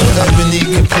direction. Ebony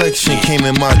complexion came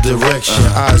in my direction.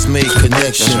 Eyes made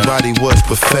connection, body was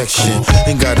perfection.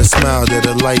 And got a smile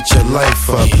that'll light your life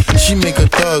up. She make a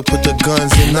thug, put the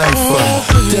guns and knife up.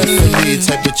 Definitely the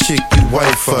type of chick you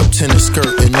wife up. Tennis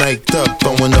skirt and niked up,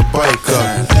 throwing a bike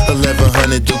up.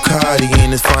 1100 Ducati,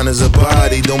 ain't as fine as a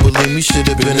body. Don't believe me,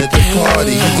 should've been at the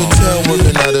party. You can tell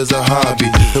working out is a hobby.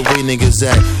 The way niggas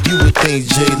act, you would think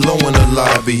J-Lo in the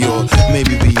lobby. Or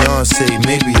maybe Beyonce,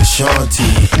 maybe Ashanti.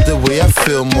 The way I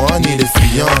feel more, I need a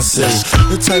fiance.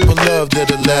 The type of love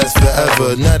that'll last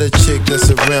forever. Not a chick that's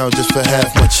around just for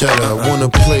half my cheddar. Wanna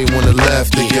play, wanna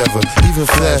laugh together, even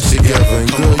flash together.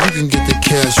 And girl, you can get the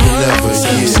cash whenever,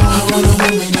 yeah. I want a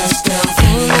woman that's down for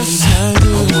me.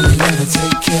 A woman that'll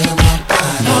take care of my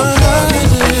body. A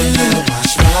woman that'll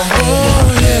wash my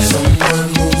hair. Someone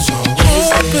who's always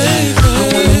there. I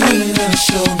want a woman that'll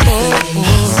show me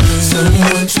things.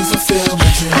 Someone to fulfill my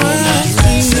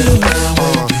dreams. Settle down,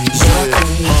 will be my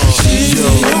queen. She's the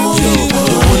only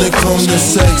one. When it comes to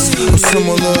sex, I'm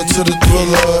similar to the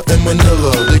Thriller and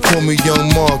Manila. They call me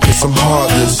Young Mark, cause I'm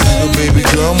heartless. But baby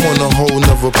girl, I'm on a whole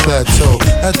nother plateau.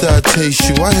 After I taste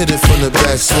you, I hit it from the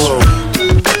back slow.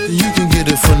 You can get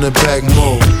it from the back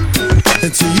more.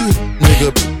 Until you,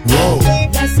 nigga, roll.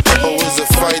 Oh, it's a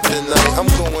fight tonight. I'm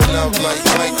going out like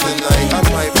Mike tonight. I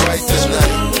might fight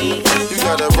tonight. You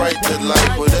got a right to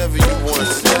like whatever you want.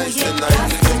 It's nice tonight.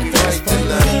 You can be right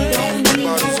tonight.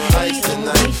 Bottles on ice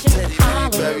tonight. Teddy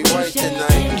Berry white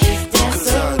tonight.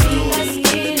 Cause I do it.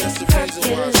 And that's the reason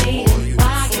why I spoil you.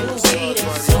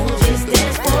 So just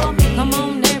dance for me. Come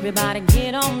on, everybody,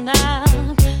 get on up.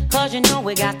 Cause you know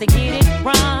we got to get it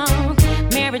wrong.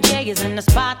 Mary J is in the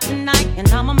spot tonight, and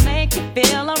I'ma make you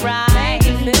feel alright.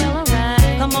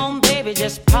 Come on, baby,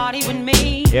 just party with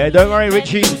me. Yeah, don't worry,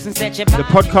 Richie. The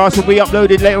podcast will be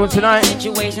uploaded later on tonight.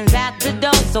 Situations at the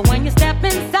door, so when you step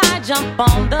inside, jump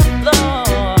on the floor.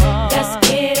 Let's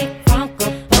get it crunk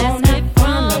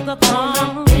up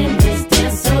on in this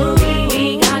dancery.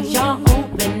 We got y'all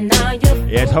open, now you're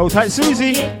yes, hold tight, Susie.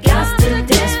 You got to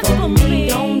dance for me.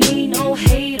 Don't need no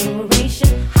hateration,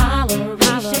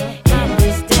 holleration. In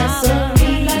this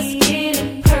dancery, let's get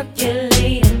it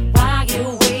percolating while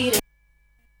you're waiting.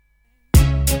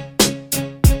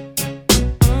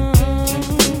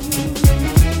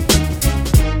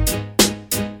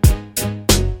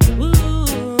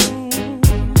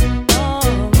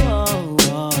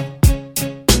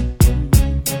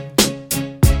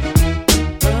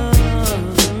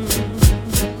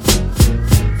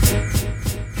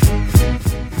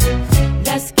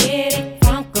 Let's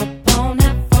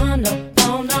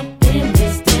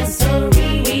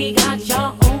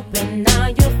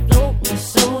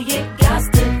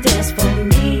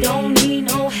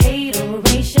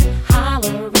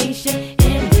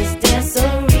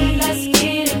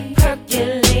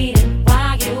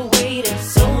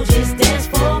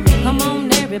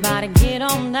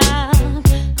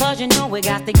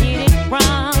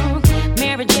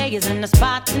is in the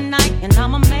spot tonight, and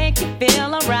I'ma make you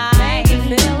feel alright.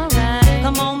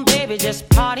 Come on, baby, just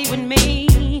party with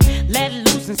me. Let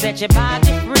loose and set your body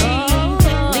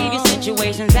free. Leave your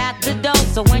situations at the door,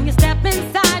 so when you step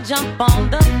inside, jump on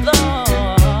the floor.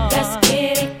 Let's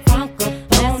get it crunk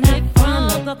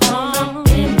up on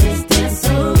in this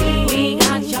dancery. We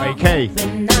got your Okay,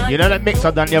 you know that mix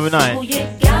I done the other night?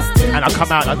 And I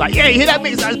come out and I was like, yeah, you hear that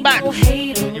mix? That's back.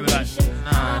 And you were like,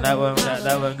 nah, that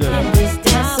wasn't good.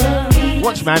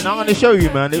 Watch, man, I'm going to show you,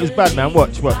 man. It was bad, man.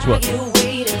 Watch. So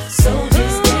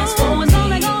it's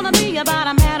only gonna be about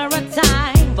a matter of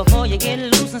time before you get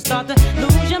loose and start to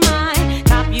lose your mind.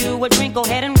 Cop you a drink, go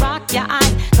ahead and rock your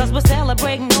eyes, cause we're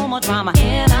celebrating no more drama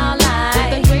in our lives.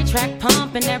 With the great track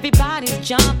pumping, everybody's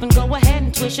jumping. Go ahead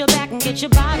and twist your back and get your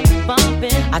body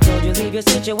bumping. I told you leave your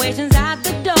situations at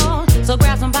the door, so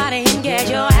grab somebody and get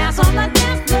your ass on the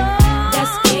dance floor.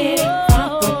 Let's get it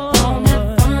crunk up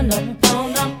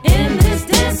on in this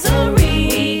dancery.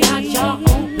 We got y'all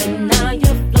open, now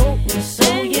you're floating,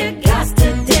 so you got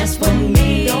to dance with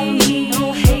me. Don't need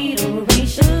no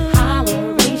hateration,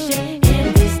 holleration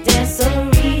in this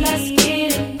dancery. Let's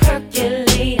get it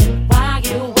percolating while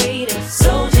you're waiting,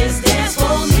 so just dance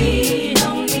for me.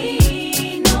 Don't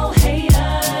need no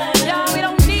haters, Y'all, we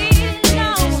don't need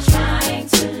no. just trying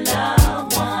to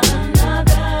love one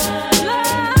another.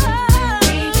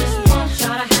 We just want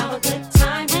y'all to have a good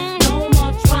time. No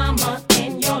more drama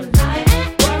in your life.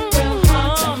 Work real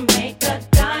hard to make a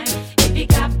dime. If you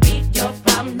got beef, your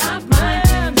problem, not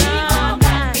mine. We all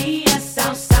got BS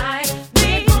outside.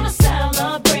 We're gonna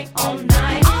celebrate all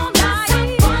night. Let's have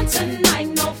fun tonight,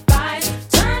 no fights.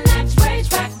 Turn that rage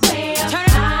track way up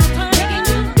high. Making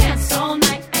you dance all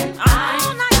night, and I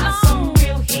got some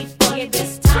real heat for you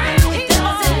this time. It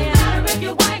doesn't matter if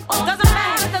you're white or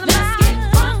black. Let's get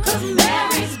drunk 'cause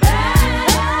Mary's back.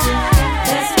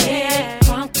 Let's get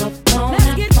drunk up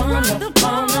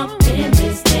on in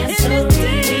this dancery.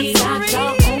 We got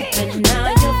y'all open, now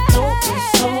you're floating,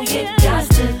 so you got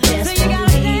to dance for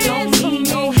me. Don't need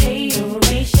no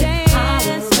hateration,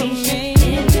 holleration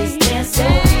in this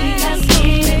dancery. Let's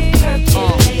get it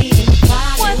percolating.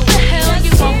 What the hell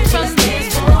you want from me?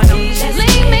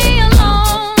 Leave me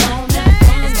alone.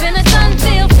 It's been a done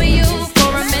deal for you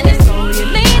for a minute. You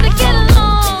need to get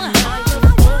along.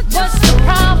 What's the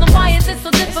problem? Why is it so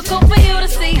difficult for you to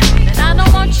see that I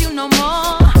don't want you no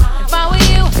more? If I were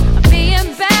you, I'd be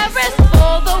embarrassed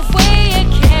for the way you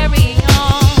carry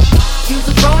on. You's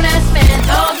a grown-ass man,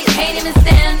 dog. You can't even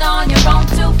stand on your own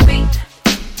 2 feet.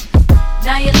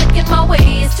 Now you're looking my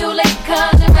way. It's too late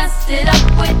 'cause you messed it up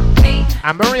with me.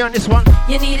 And Marie on this one.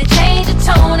 You need to change your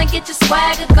tone and get your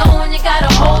swagger going. You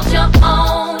gotta hold your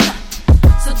own.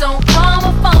 So don't call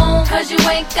my phone, 'cause you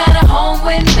ain't got a home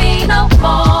with me no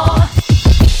more.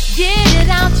 Get it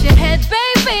out your head,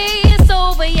 baby. It's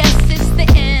over, yes, it's the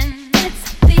end. It's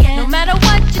the end. No matter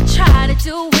what you try to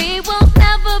do, we will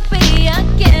never be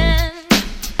again.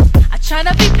 I try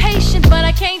to be patient, but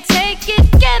I can't take it.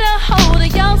 Get a hold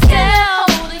of yourself.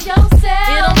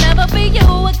 It'll never be you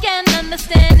again.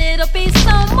 Understand, it'll be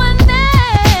someone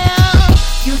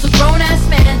else. You's a grown-ass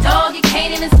man, dog. You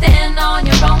can't even stand on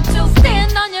your own 2 feet.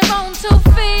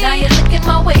 Now you're looking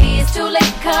my way. It's too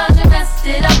late 'cause you messed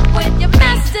it up with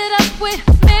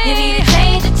me. You need to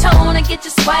change your tone and get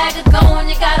your swagger going.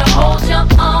 You gotta hold your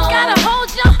own.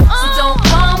 So don't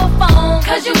call my phone,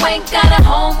 'cause you ain't got a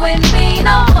home with me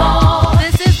no more.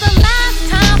 This is the last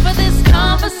time for this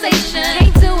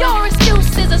conversation. Your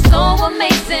excuses are so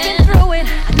amazing. Been through it.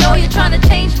 I know you're trying to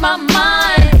change my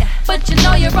mind, but you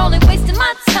know you're only wasting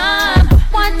my time.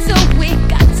 Why do we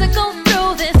got to go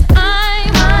through this?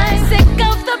 I'm sick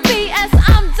of the BS.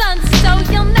 I'm done, so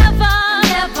you'll never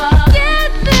get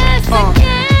this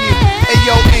again. Hey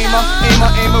yo,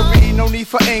 Amory, no need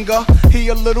for anger. He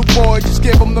a little boy, just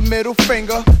give him the middle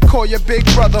finger. Call your big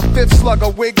brother, fifth slugger,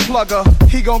 wig plugger.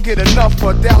 He gon' get enough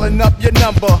for dialing up your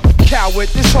number. Coward,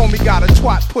 this homie got a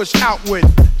twat push outward.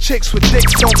 Chicks with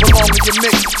dicks don't belong in your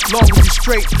mix. Long as you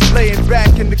straight, laying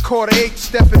back in the quarter 8,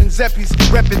 stepping in Zeppies,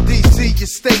 reppin' DC, your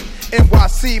state.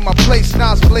 NYC, my place,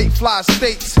 Nas late, fly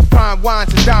states. Fine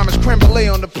wines and diamonds, creme brulee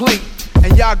on the plate.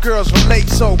 And y'all girls relate,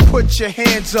 so put your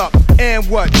hands up. And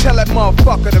what? Tell that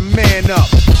motherfucker to man up.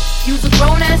 You's a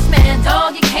grown-ass man,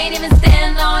 dog. You can't even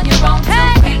stand on your own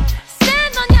 2 feet.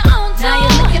 Stand on your own 2 feet. Now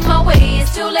you're looking my way.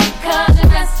 It's too late 'cause you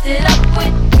messed it up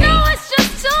with me. No, it's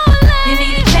just too late. You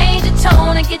need to change your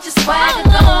tone and get your swagger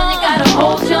going. You gotta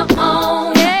hold your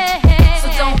own. So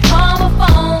don't call my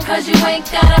phone, 'cause you ain't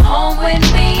got a home with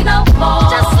me no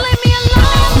more. Just leave me alone.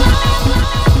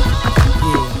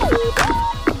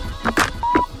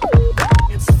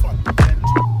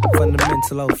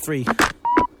 Fundamental 03.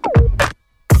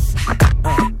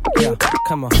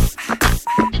 come on. It's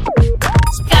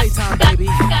playtime, baby.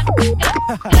 Yeah.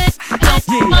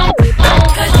 Seen you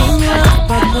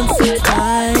but once or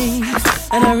twice,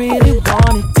 and I really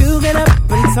wanted to get up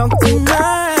and talk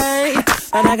tonight.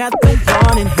 But I got the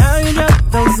warning, how you drop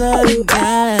those other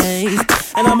guys,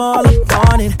 and I'm all up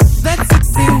on it. That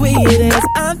sexy way it is,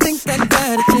 I think I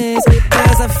got a chance,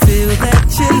 'cause I feel that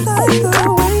you like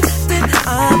the way that I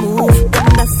move,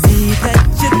 and I see that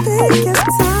you think it's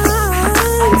time.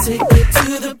 Take me to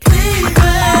the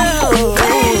playground,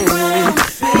 playground,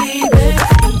 baby.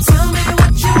 Tell me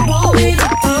what you want me to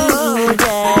do,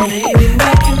 yeah. Maybe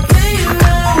we can play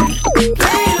around,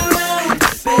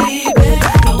 baby.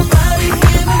 Nobody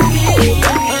here but me.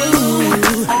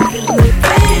 I'm in the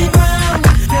playground.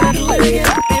 Can I do it again?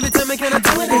 Baby, tell me, can I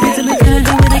do it again? Baby, tell me, can I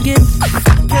do it again?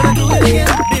 Can I do it again?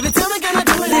 Baby, tell me, can I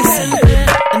do it again?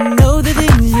 I know the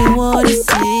things you wanna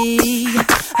see,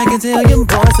 I can tell you're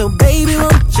bored, so baby,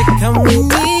 won't you come with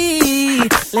me?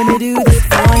 Let me do this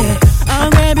for you. I'll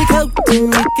grab your coat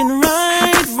and we can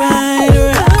ride.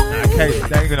 Okay,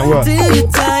 that ain't gonna work. Till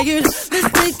you're tired, let's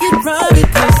take it private,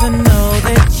 'cause I know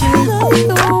that you like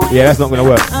the way Yeah, that's not gonna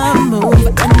work. I move,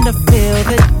 and I feel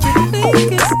that you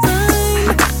think it's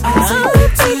time. I'll take you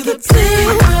to the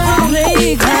playground.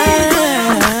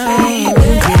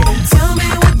 Tell me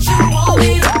what you want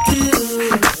me to do.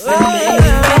 Baby,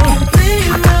 we can play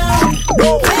around.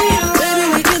 Nobody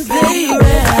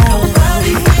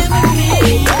here but me.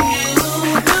 Nobody.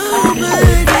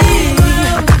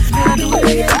 Can I do it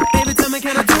again? Baby, tell me,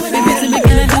 can I do it again? Baby, tell me,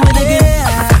 can I do it again?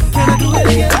 Can I do it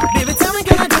again? Baby, tell me,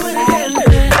 can I do it again?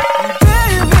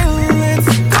 Baby, let's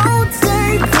go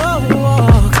take a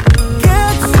walk.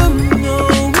 Get to know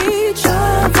each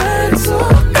other,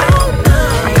 talk all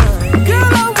night.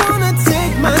 Girl, I wanna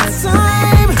take my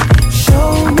time.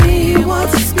 Show me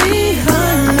what's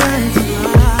behind that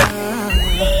smile.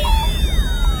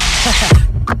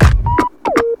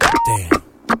 Damn.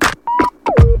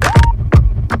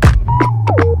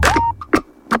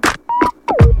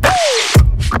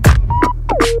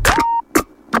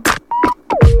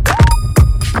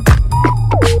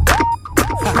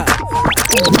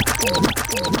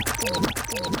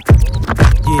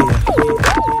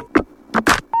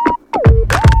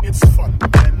 It's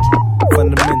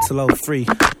fundamental 03.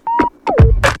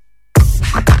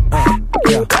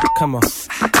 Yeah, come on.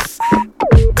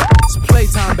 It's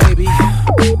playtime, baby.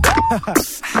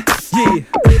 Yeah.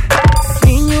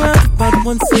 Seen you out about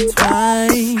once or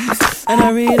twice, and I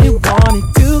really wanted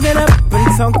to get up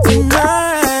and talk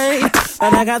tonight.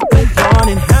 But I got the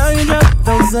warning, how you drop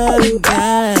those other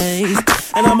guys,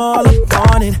 and I'm all up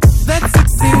on it. That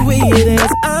sexy way it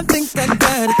is, I think I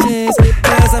got a chance,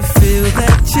 'cause I feel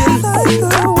that you like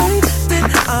the way that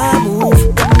I move,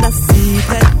 and I see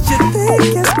that you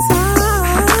think it's time.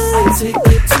 Take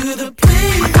me to the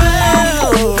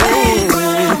playground,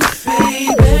 playground,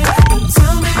 baby.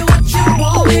 Tell me what you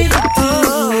want me to do,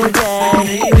 yeah.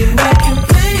 Maybe we can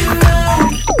play around,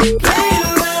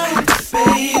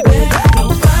 baby.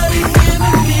 Nobody here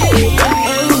but me.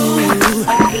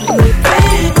 I'm in the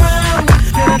playground.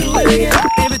 Can I do it again?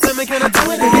 Baby, tell me, can I do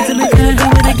it again? Baby, tell me, can I do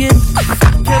it again?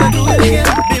 Can I do it again?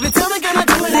 Baby, tell me, can I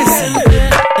do it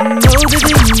again? I know the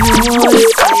things you wanna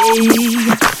say,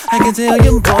 I can tell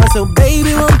you're bored, so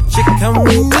baby, won't you come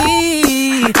with me?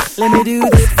 Let me do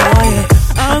this for you.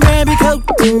 I'll grab your coat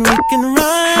and we can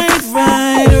ride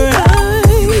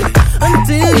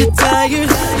until you're tired.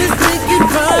 Let's take it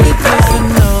private, 'cause I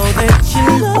know that you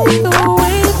like the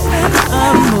way that I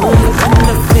move, and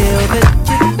I feel that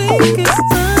you think it's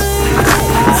time.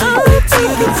 Time to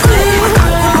the playground.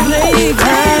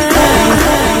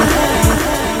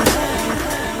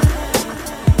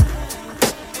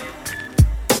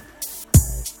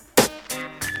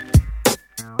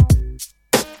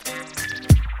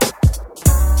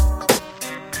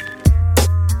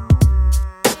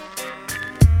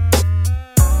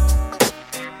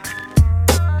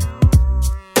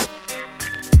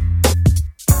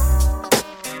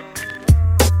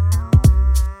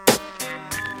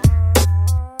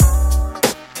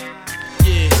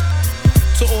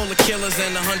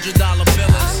 And $100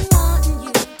 billers. I'm wanting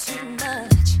you too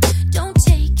much. Don't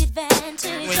take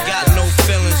advantage. We ain't got no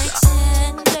feelings. My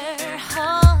tender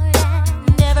heart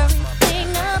and everything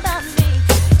about me.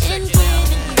 In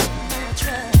giving you my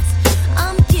trust,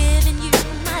 I'm giving you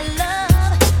my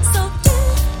love. So do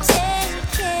take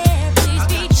care. Please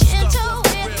be gentle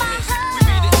with my heart.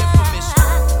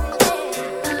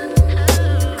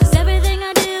 'Cause everything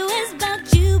I do is about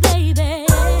you, baby.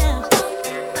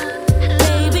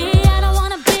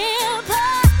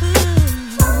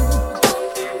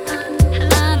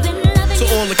 To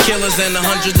all the killers and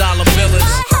 $100 billers.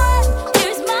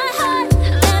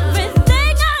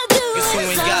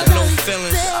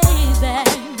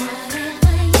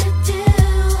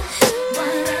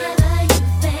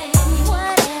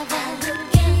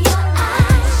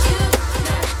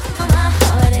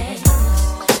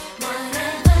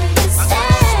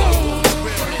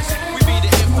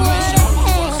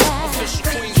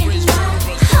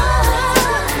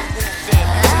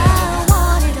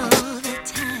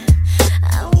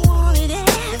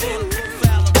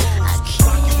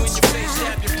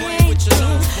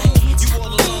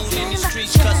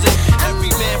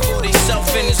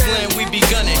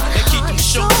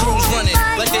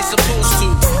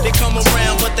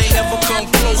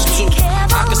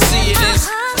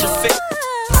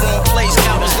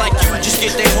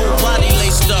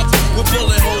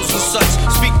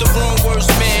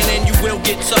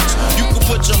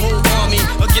 put your whole army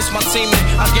against my team,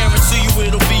 and I guarantee you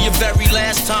it'll be your very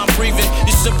last time breathing.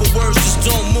 Your simple words just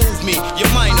don't move me. You're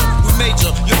minor, we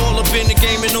major. You're all up in the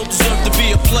game and don't deserve to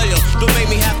be a player. Don't make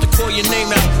me have to call your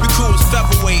name out. Your crew is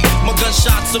featherweight. My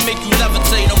gunshots will make you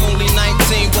levitate. I'm only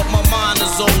 19, but my mind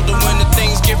is older. When the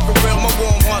things get for real, my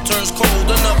warm heart turns cold.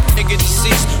 Another nigga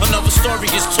deceased, another story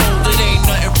gets told. It ain't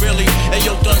nothing really. And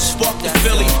yo, done sparked the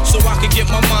Philly, so I can get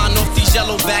my mind off these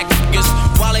yellowback niggas.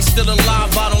 While they still alive,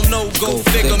 I don't know. Go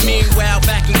figure. Meanwhile,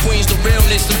 back in Queens, the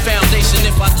realness and foundation.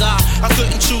 If I die, I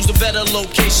couldn't choose a better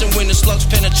location. When the slugs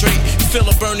penetrate, you feel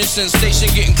a burning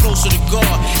sensation, getting closer to God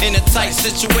in a tight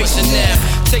situation. Now,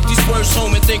 take these words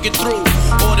home and think it through,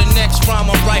 or the next rhyme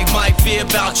I write might be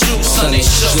about you. Son, they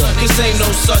shook, cause ain't no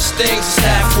such things as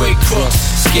halfway crooks.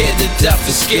 Scared to death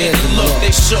and scared to look. They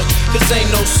shook, cause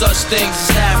ain't no such things as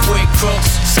halfway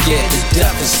crooks. Scared to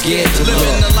death and scared to look.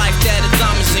 Living the life that is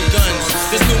diamonds and guns.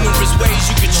 There's numerous ways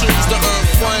you can choose to earn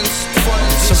funds.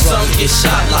 Some get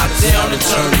shot, locked down, and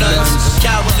turn nuns.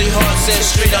 Cowardly hearts and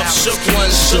straight up shook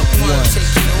ones. Shook ones.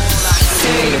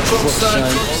 Ain't a crook, son.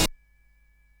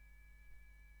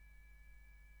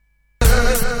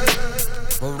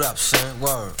 Word up, son.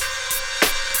 Word.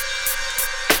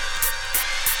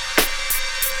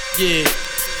 Yeah.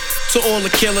 To all the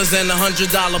killers and the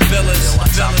 $100 billers.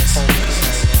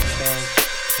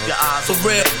 For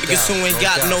real, niggas who ain't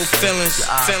got no feelings.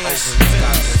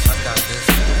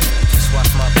 Just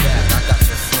watch my back, I got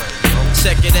your front.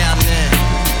 Check it out now.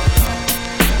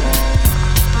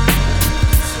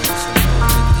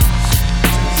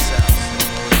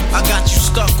 I got you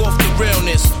stuck off the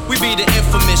realness. We be the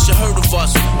infamous, you heard of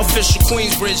us. Official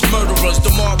Queensbridge murderers.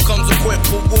 The mob comes equipped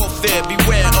for warfare.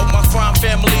 Beware of my crime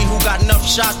family who got enough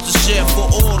shots to share for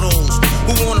all those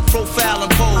who wanna profile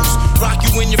and pose. Rock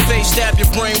you in your face, stab your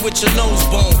brain with your nose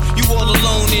bone. You all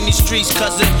alone in these streets,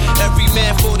 cousin. Every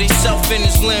man for theyself in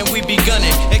his land, we be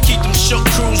gunning. And keep them shook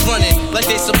crews running like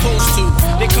they supposed to.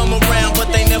 They come around, but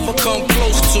they never come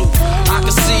close to. I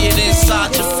can see it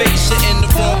inside your face, you're in the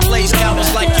wrong place.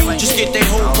 Cowards like you just get their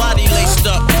whole body laced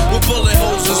up with bullet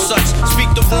holes and such. Speak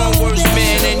the wrong words,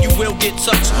 man, and you will get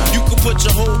touched. You could put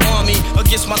your whole army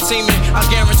against my team, and I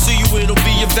guarantee you it'll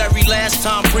be your very last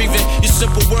time breathing. Your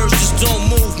simple words just don't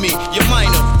move me. You're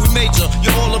minor, we major.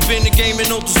 You're all up in the game and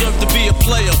don't deserve to be a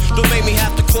player. Don't make me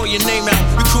have to call your name out.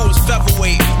 Your crew is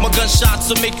featherweight. My gunshots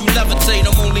will make you levitate.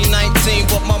 I'm only 19,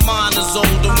 but my mind is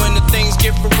older. When the things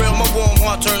get for real, my warm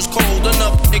heart turns cold.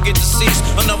 Another nigga deceased,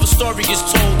 another story gets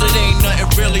told. It ain't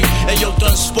nothing really. And yo,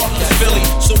 done sparked the Philly,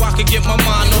 so I can get my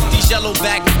mind off these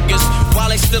yellowback niggas. While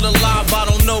they still alive, I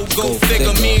don't know. Go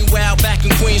figure. Meanwhile, back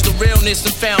in Queens, the realness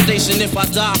and foundation. If I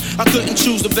die, I couldn't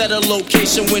choose a better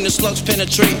location. When the slugs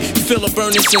penetrate, you feel a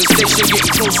burning sensation,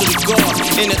 getting closer to God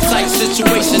in a tight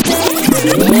situation.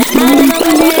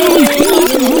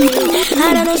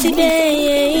 I don't know, see,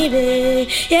 baby,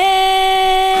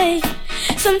 yeah.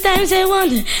 Sometimes I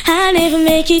wonder I'll never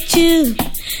make it to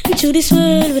this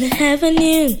world without having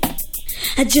you.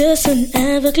 I just don't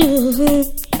have a clue.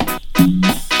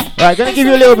 Right, gonna give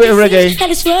you a little bit of reggae.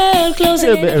 And this world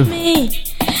closing in on me,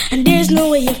 and there's no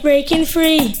way of breaking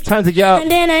free. Time to get up. And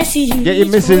then I see you get your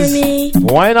missus.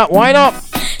 Wind up, wind up.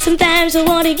 Sometimes I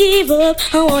wanna give up,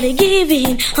 I wanna give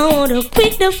in, I wanna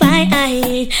quit the fight.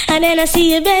 And then I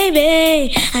see you,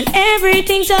 baby, and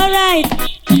everything's alright.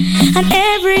 And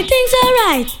everything's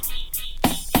alright.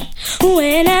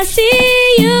 When I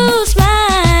see you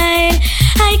smile,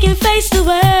 I can face the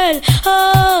world.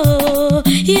 Oh,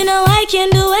 you know I can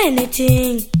do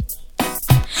anything.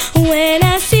 When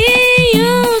I see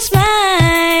you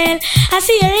smile, I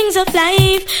see your rings of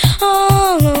life.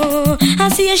 Oh, I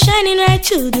see you shining right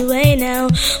through the way now.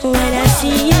 When I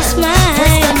see you smile.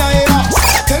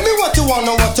 Tell me what you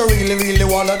wanna, what you really, really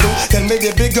wanna do. Tell me,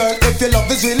 baby girl, if your love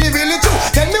is really, really true.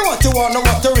 Tell me what you wanna,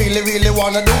 what you really, really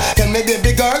wanna do. Tell me,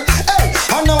 baby girl, hey,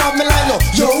 I know I'm line up.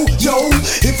 Yo, yo,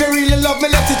 if you really love me,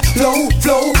 let it flow,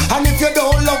 flow. And if you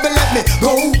don't love me, let me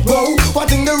go, go.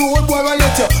 What in the road, boy, I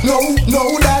let you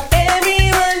know that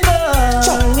everyone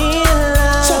born in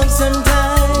love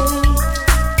sometimes.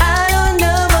 I don't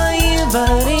know about you,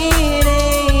 but it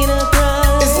ain't a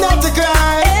crime. It's not a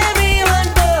crime.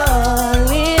 Everyone born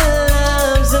in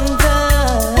love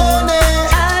sometimes.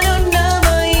 I don't know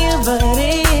about you, but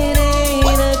it ain't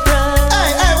a crime.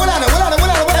 Hey, what on it?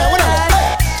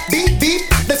 Beep, beep,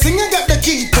 the singer got the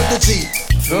key to the Jeep.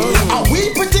 And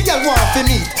we pretty girl want to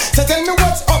meet. So tell me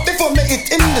what's up before me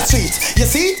hit in the streets. You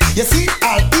see,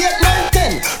 all 8, 9,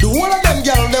 10. The whole of them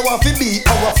girl they want to be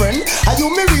our friend. And you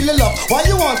me really love, why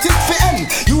you want it to end?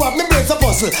 You have me brains a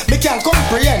puzzle, me can't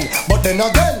comprehend. But then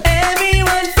again,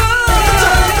 everyone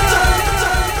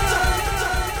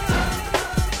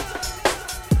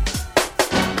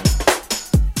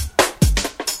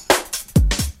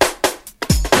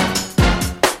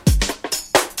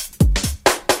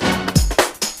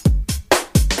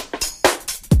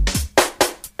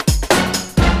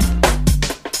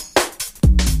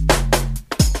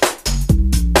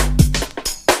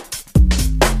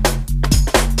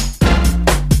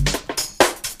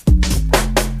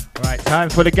Time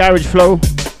for the garage flow.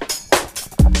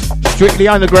 Strictly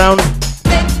underground.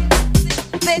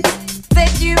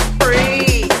 Set you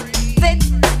free. Set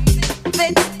you free.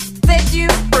 Set you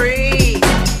free.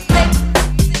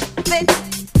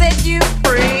 Set you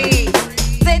free.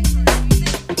 Set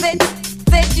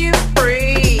you free. Set you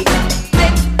free.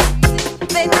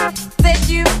 Set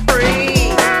you free. Set you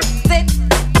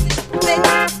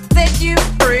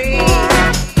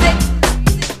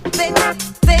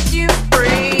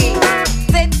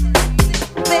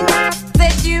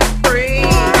free.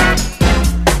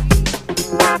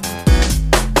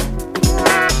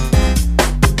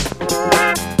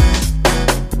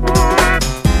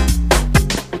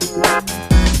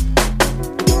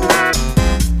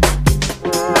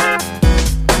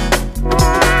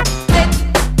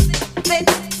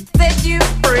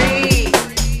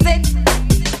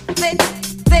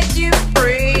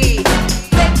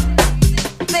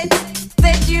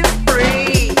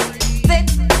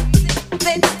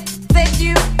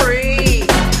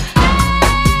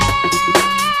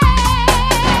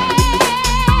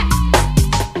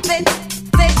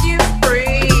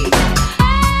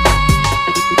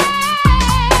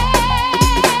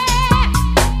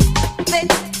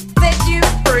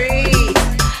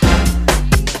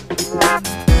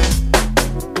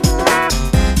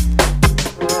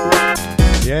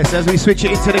 As we switch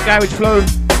it into the garage flow,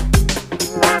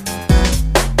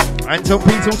 Anton P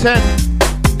till 10.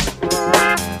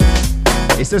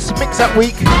 It's the mix up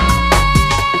week.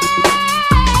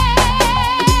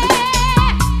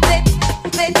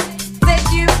 Set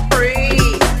you free.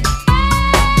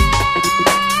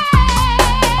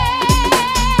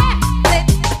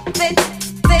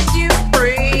 Set you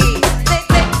free.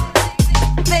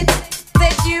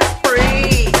 Set you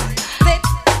free.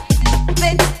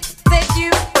 Set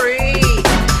you free.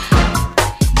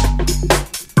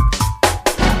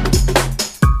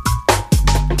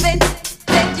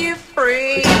 Set you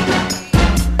free.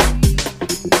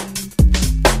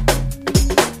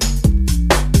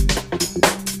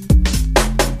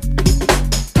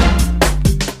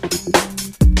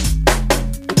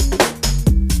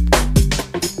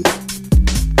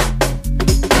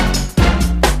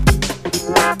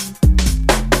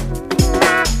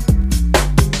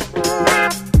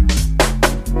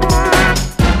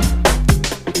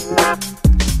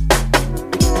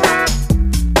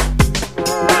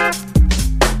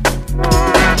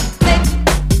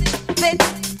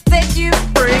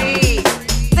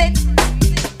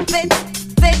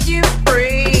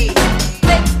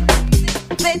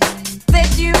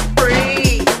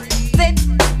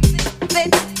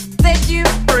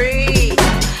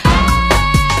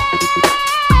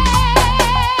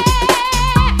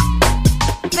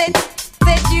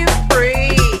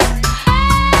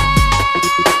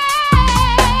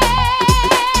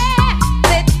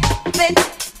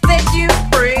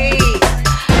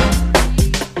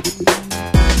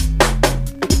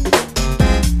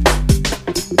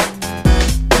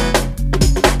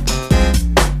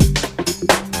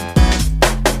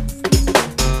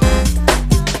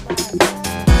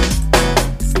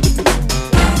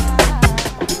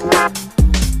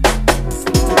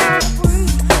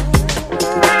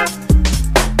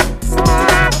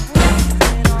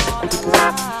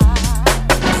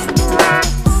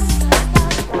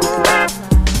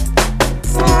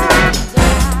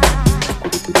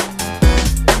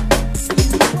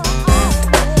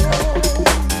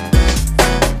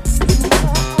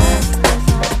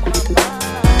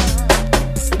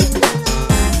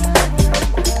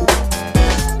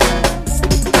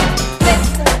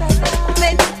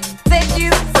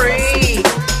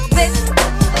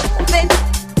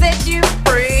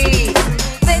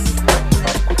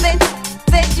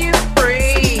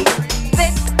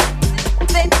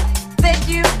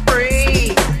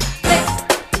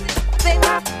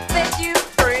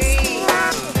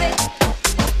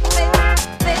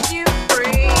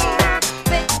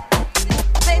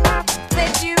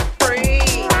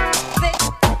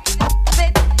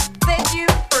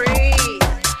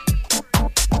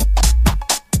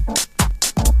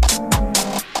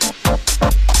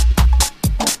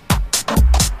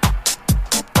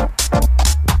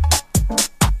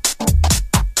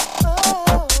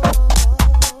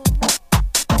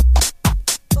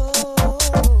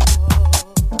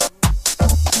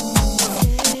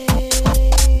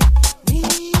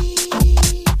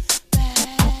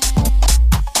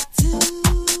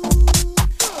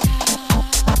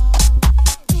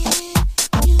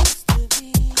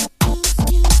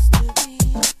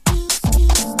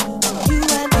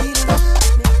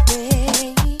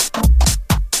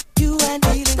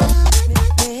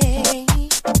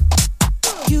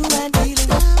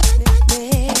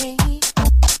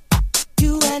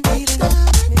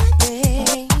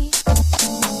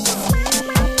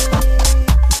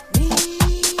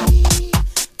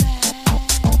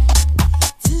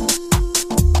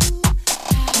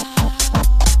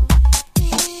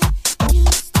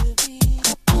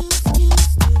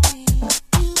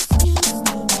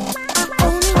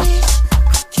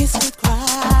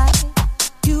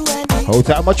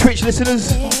 Shout out my Twitch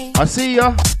listeners. I see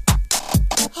ya.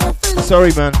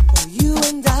 Sorry, man.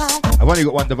 I've only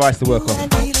got one device to work on.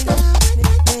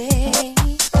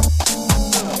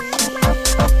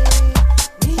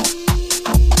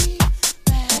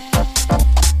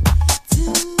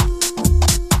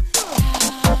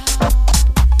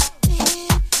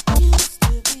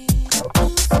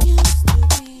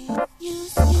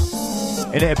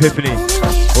 Innit, Epiphany?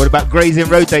 What about grazing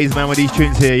road days, man, with these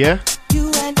tunes here, yeah?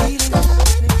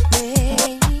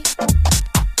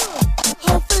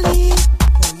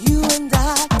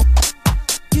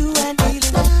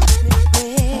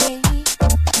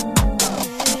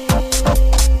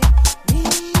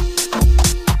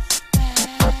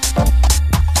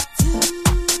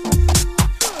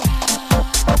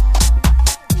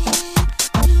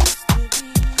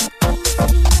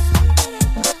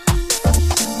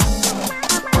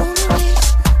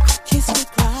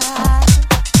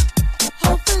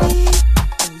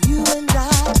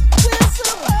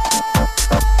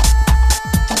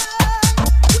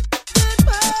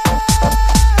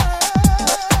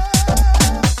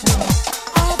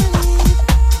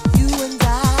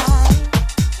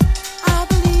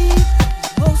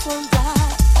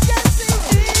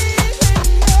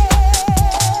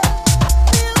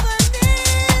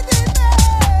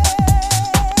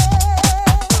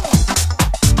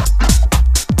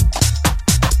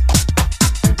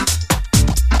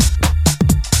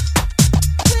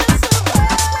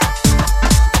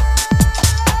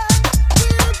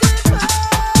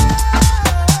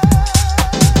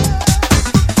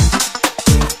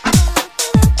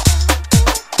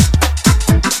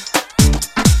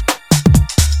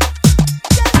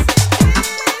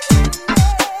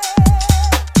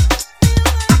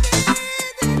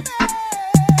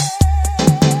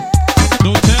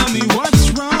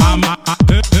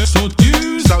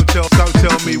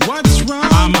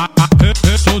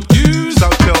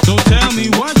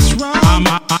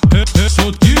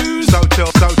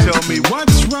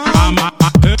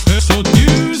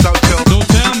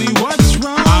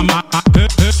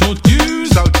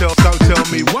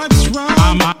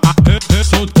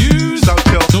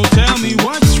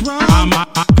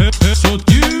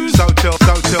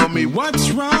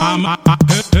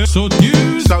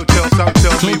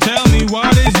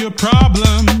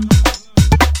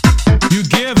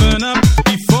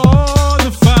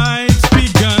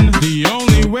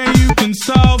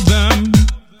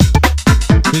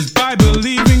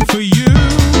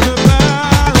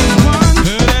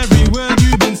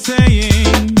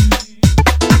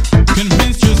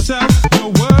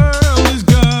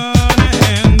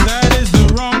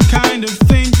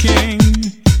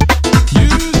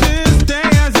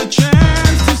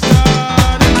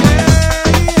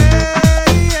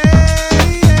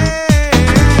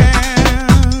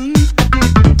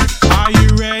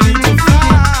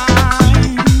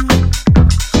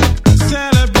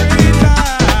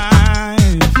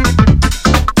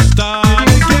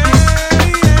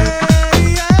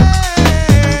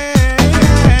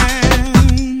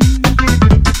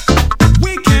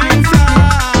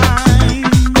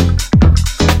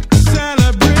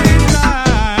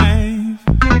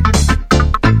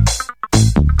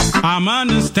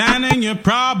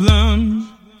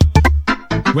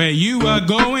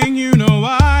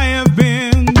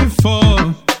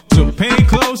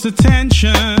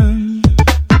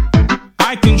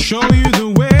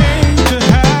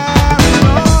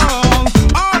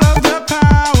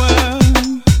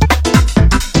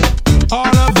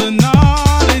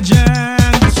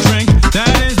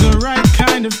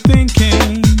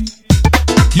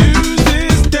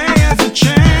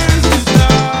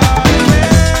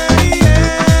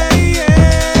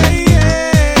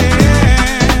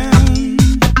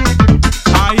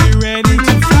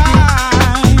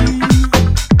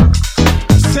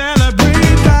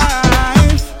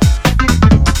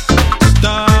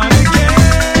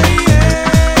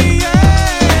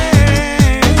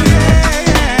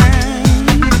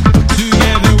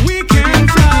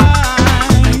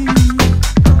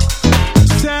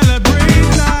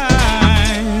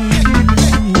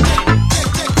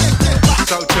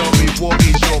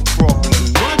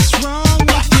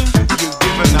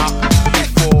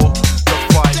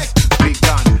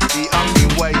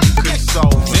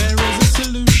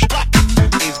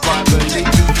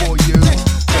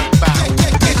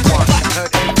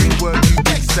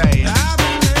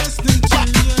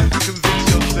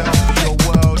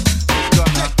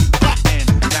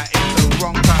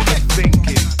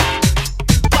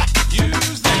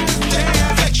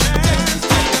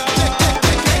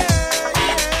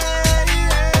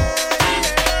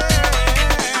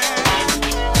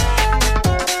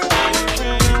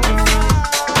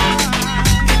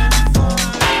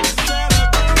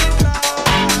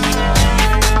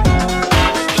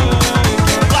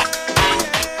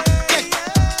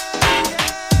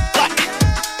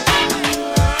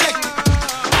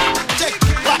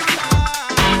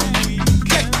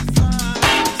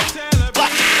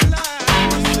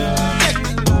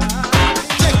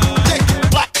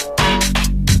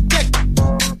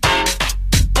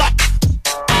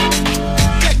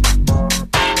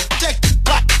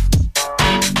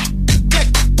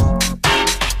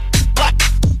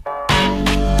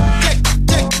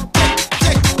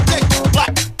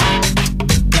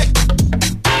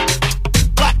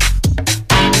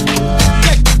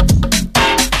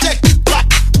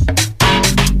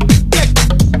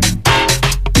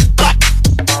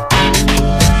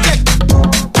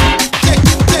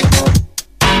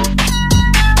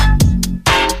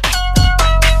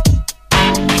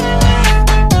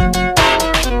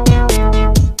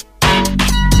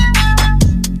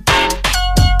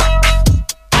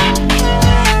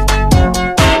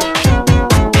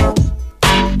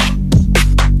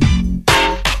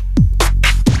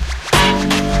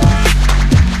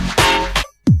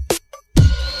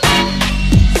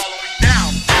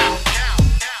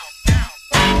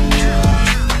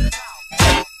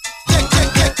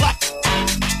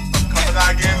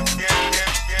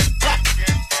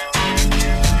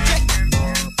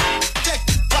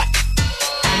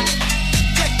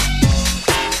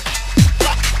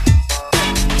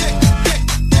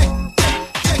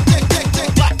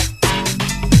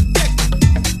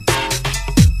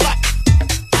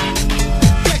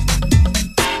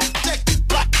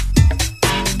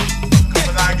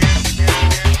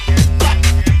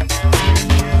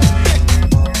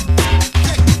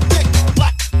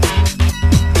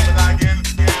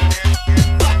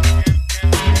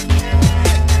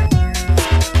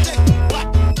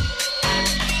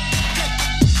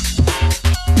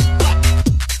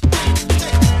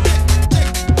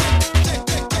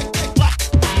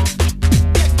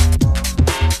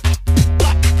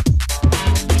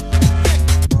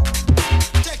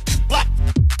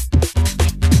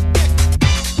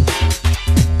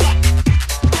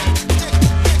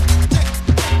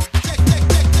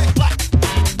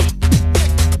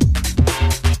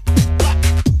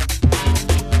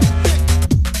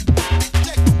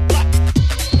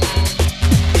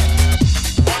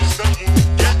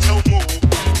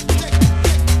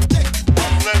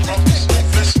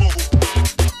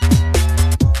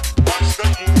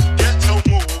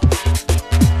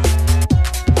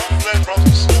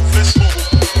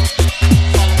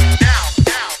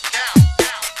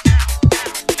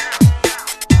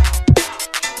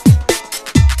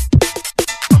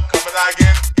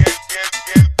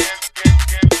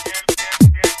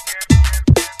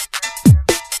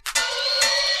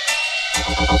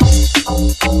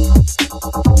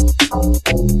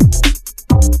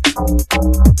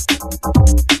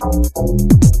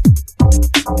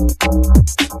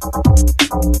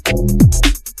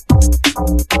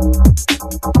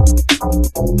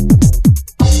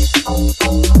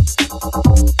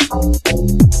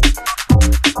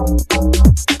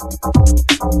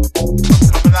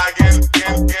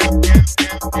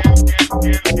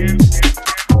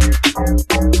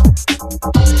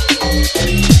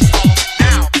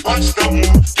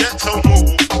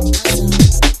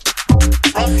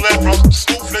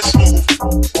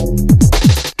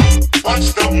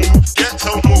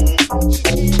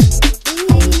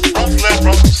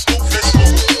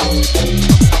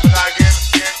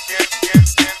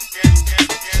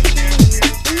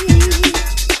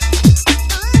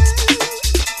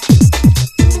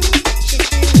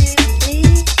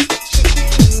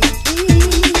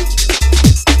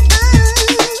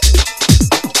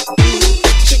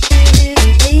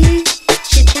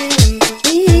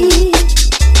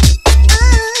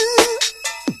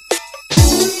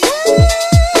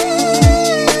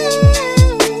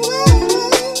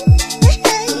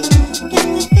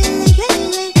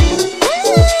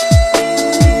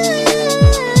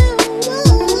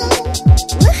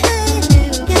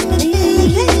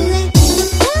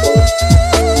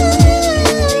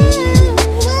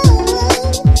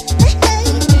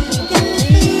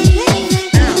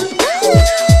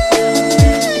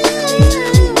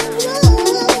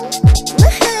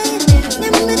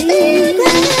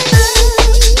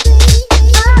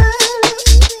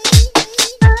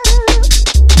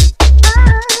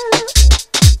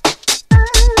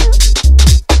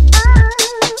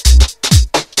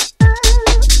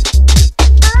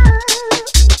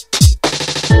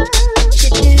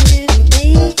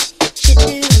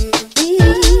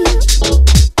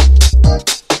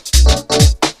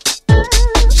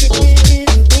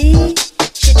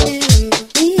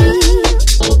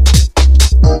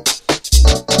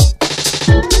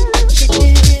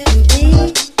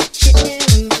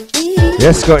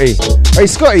 Yes, Scotty. Hey,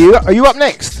 Scotty, are you up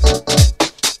next?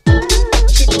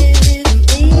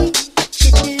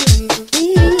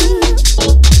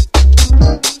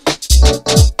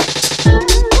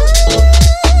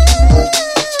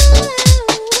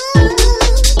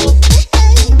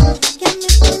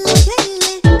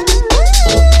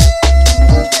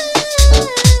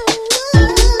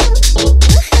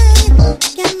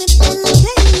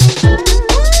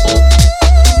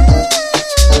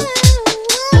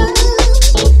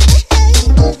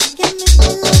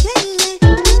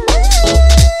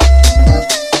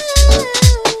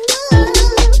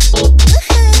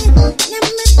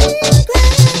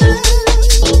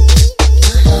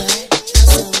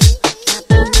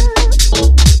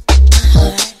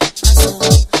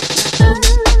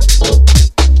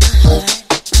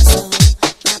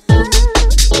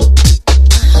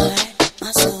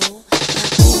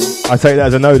 I take that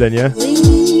as a no then, yeah?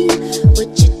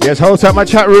 Yes, hold tight my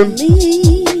chat room.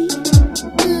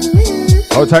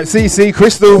 Hold tight CC,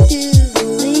 Crystal,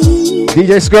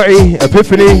 DJ Scotty,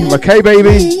 Epiphany, McKay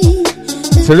Baby,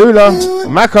 Tallulah,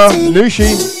 Maka,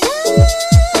 Nushi,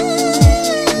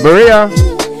 Maria,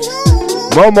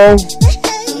 Momo,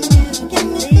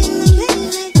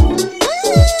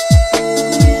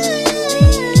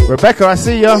 Rebecca, I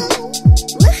see ya.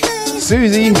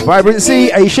 Susie, Vibrancy,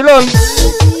 Aishalon.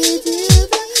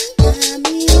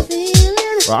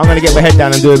 Right, I'm gonna get my head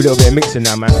down and do a little bit of mixing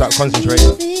now, man. Start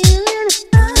concentrating.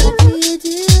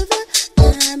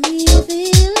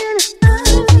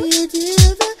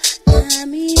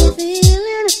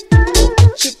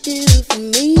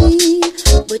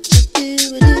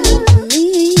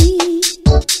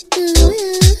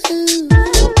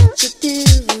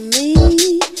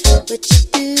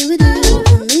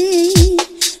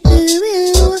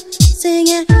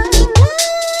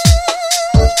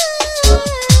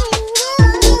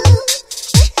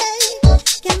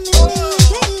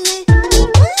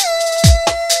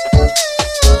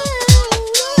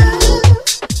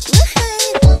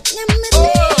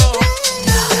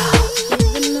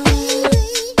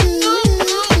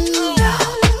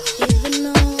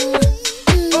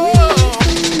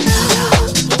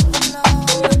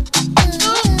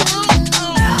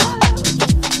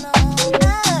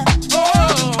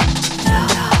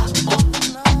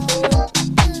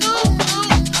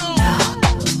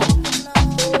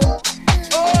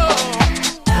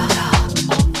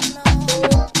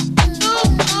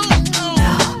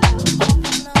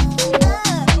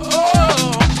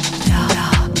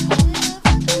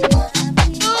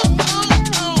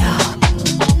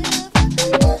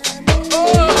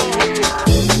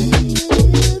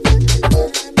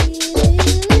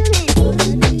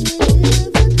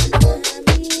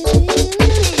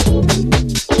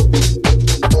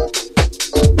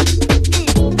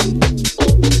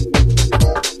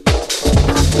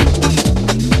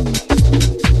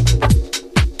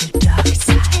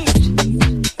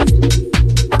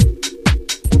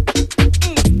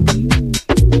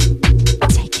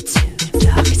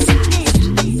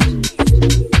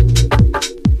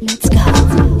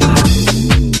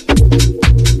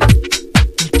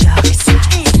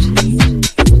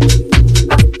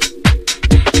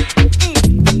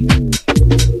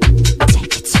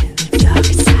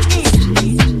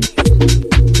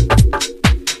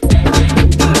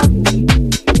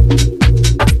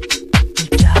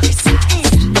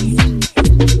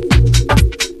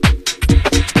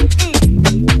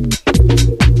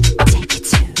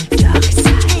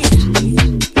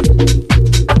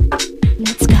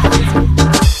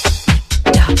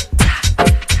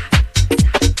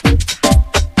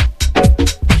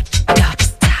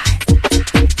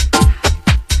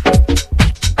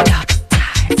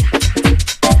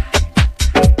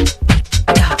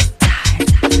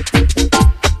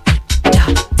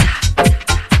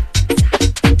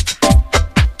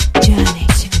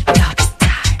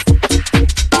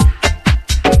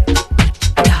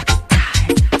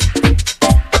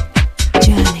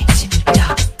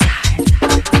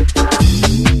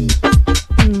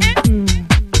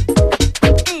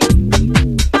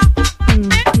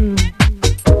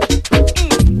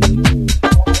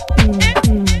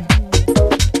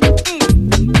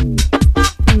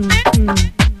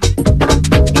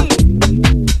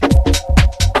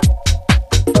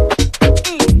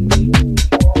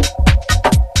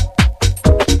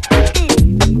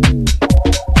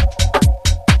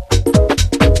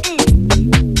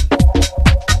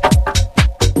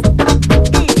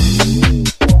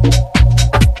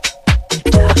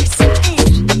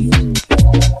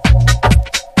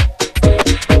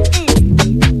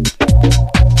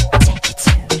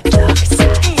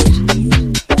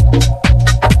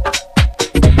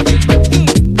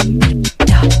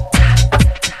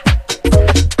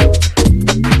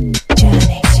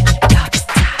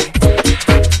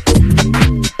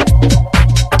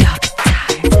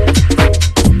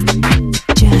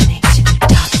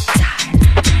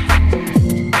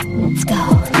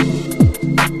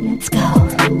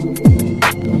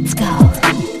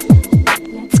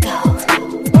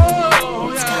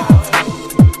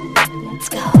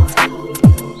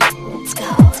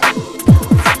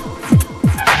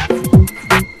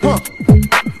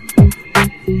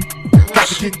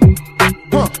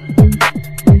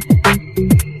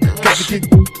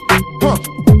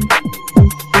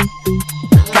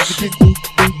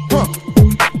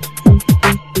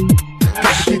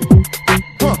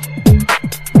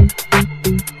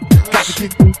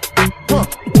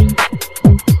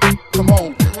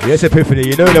 Yes, Epiphany,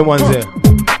 you know them ones there.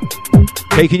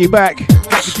 Taking you back.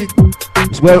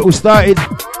 It's where it all started.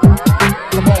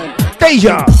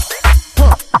 Deja!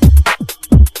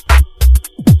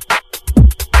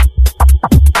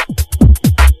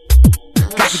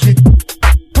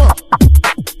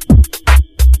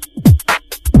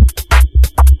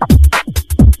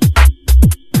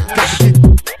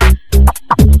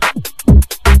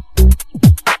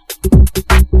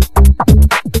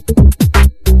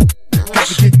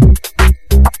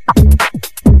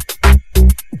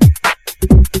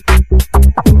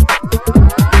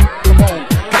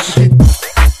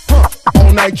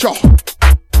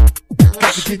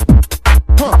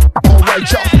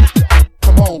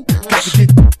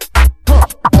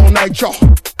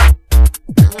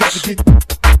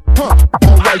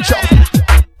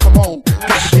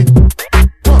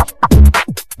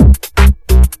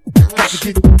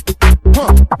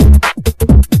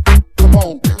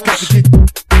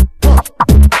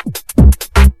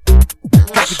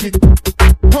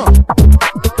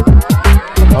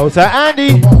 Oh, to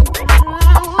Andy.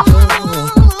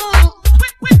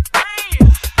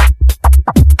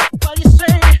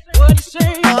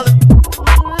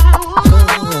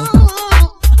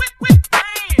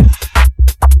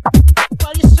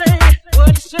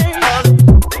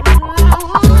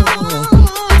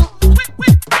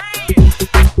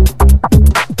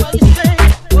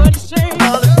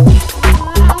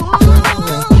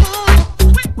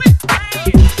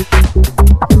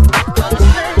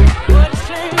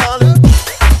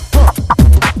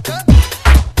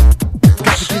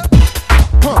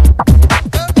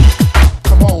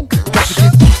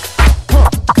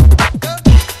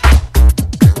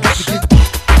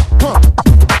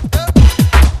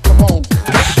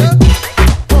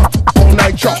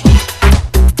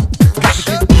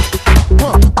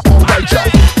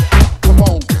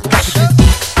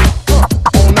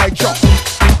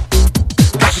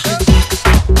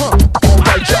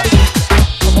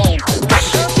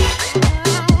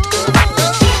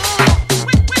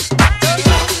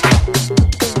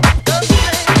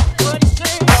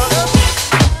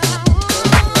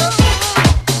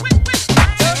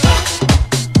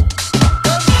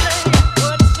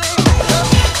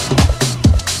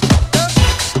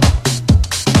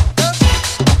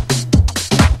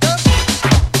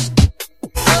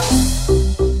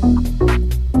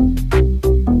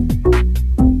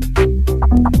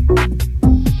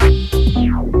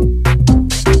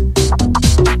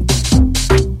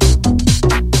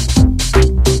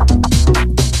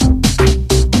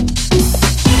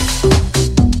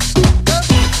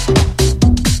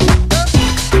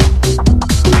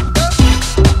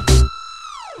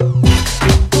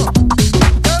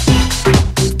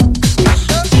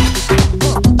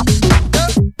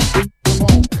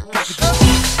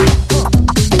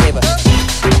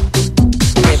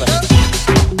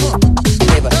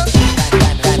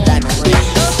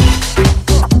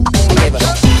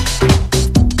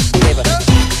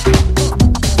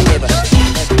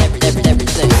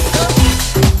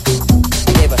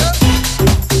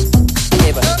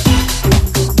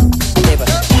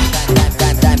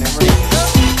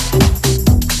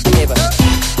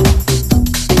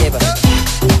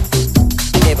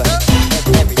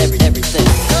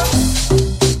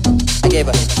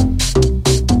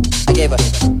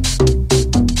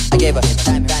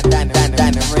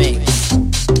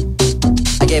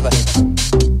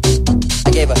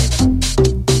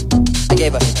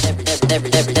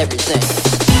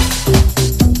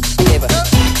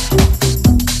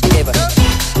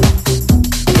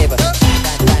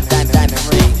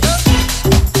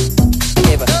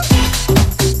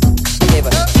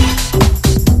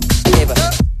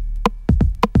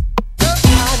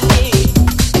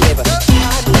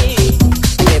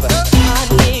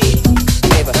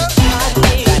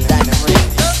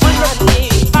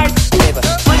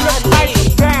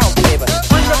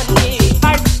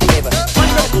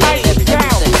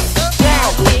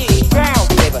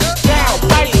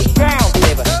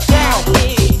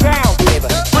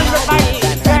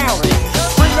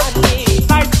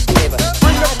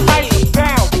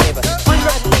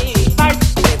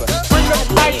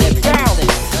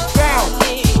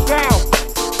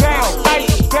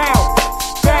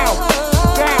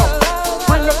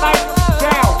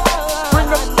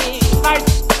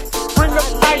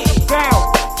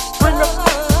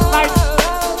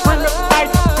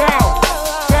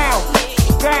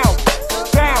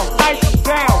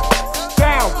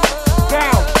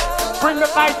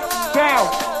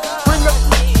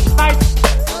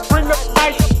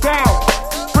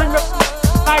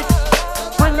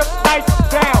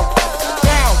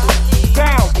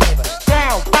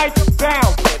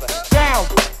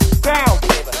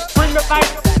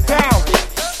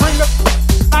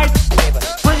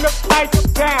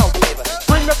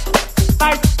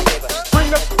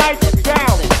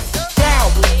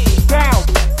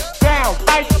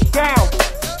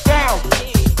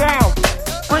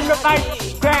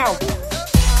 lights down.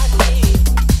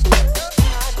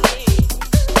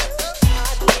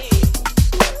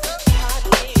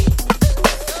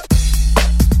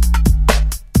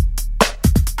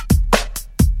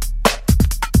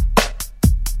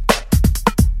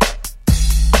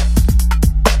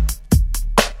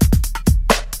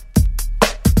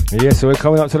 Yeah, so we're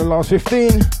coming up to the last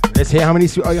 15. Let's hear how many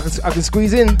I can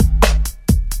squeeze in.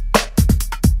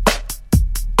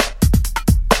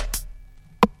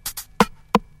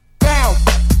 Down,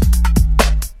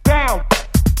 down,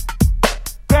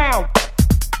 down,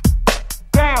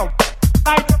 down,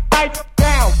 lights, lights,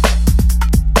 down,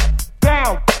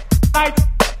 down, lights,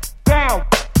 down,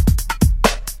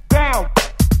 down,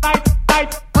 lights,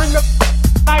 lights, bring the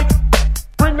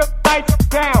lights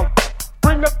down,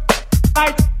 bring the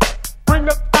lights. Bring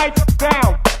the lights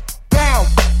down, down,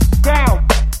 down,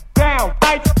 down,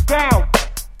 lights down,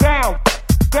 down,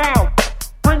 down.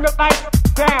 Bring the lights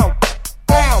down,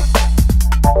 down,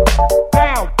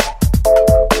 down,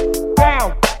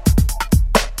 down,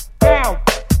 down,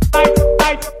 lights,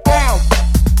 lights down,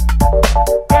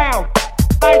 down,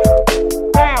 lights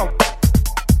down,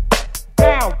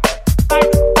 down,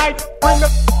 lights, lights. Bring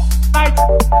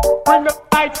the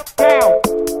lights down,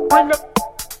 bring the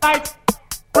lights.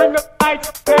 Bring the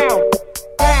lights down,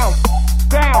 down,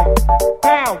 down,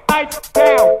 down, lights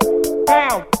down,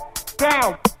 down,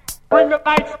 down. Bring the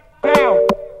lights down,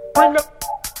 bring the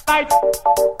lights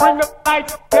down, bring the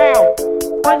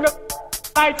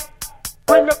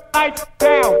lights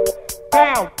down,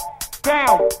 down,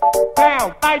 down,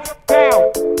 down, lights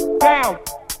down, down,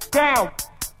 down.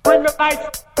 Bring the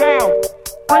lights down,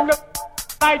 bring the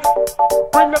lights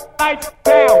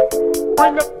down,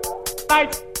 bring the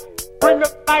lights. Bring the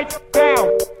lights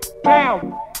down,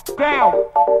 down, down,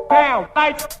 down,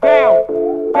 lights down,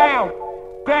 down,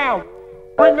 down.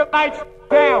 Bring the lights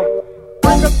down,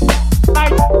 bring the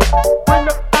lights down, bring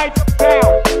the lights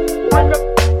down,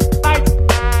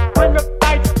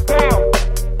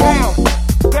 down,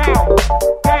 down,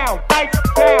 down, lights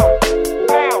down,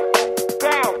 down,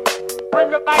 down. Bring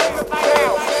the lights down.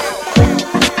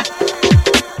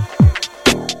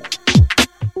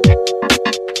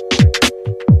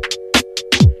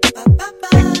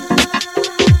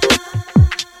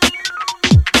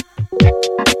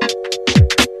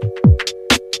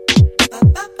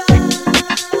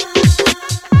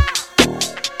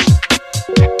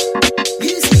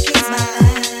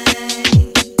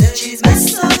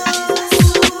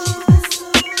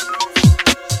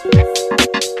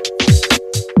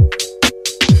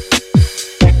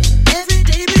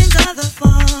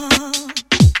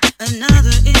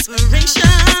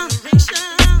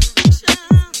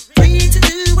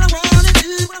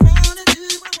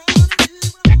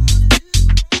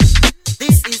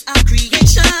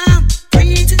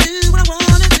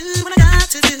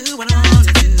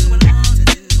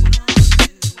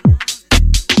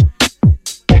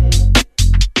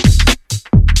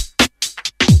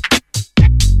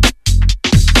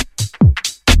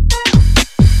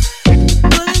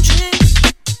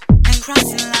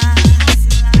 Crossing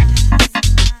lines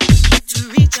to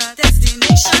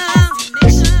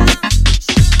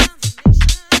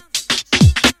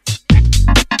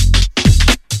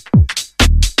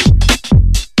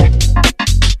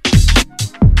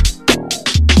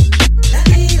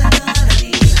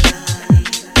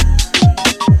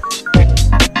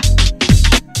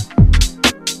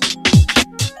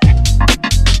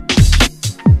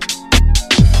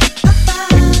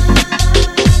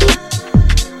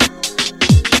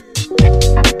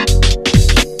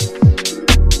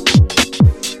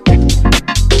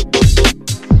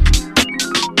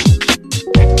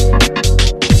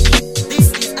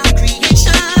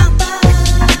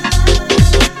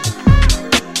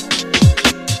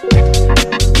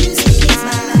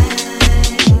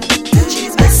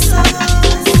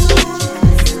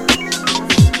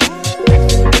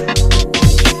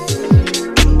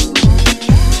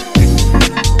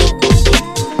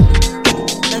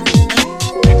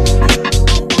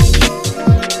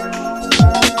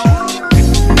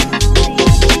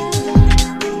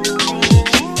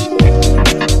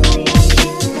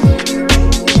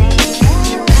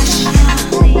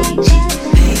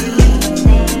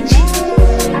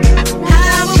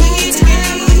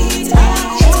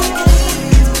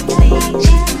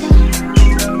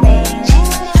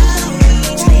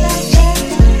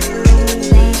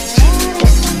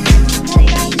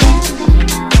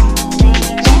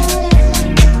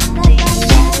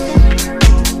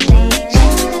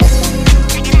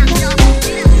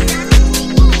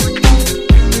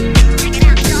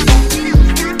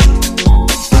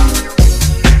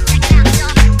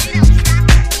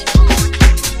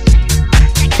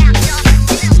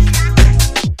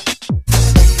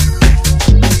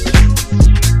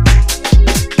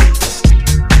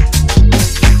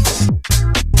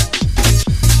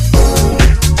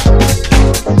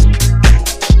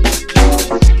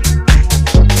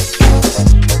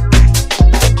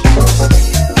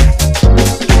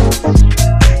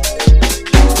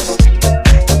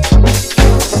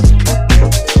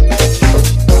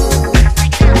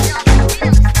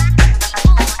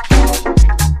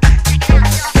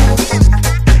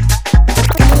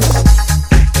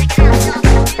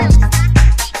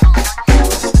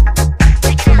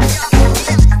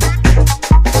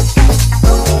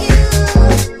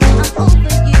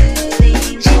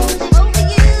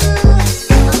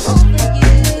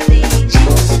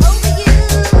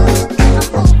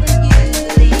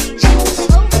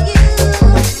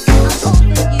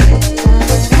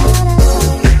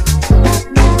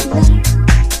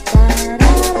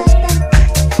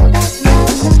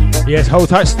Yes, hold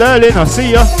tight, Sterling. I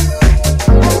see ya.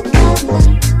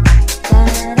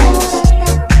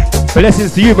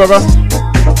 Blessings to you, brother.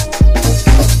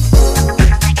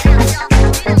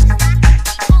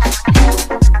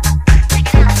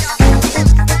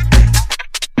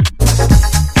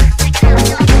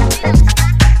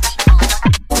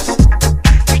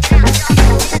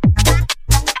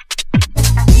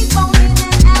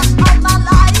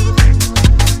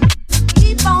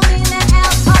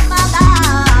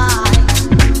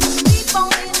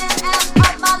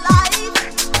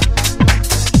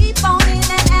 Keep on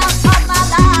in and out of my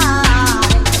life.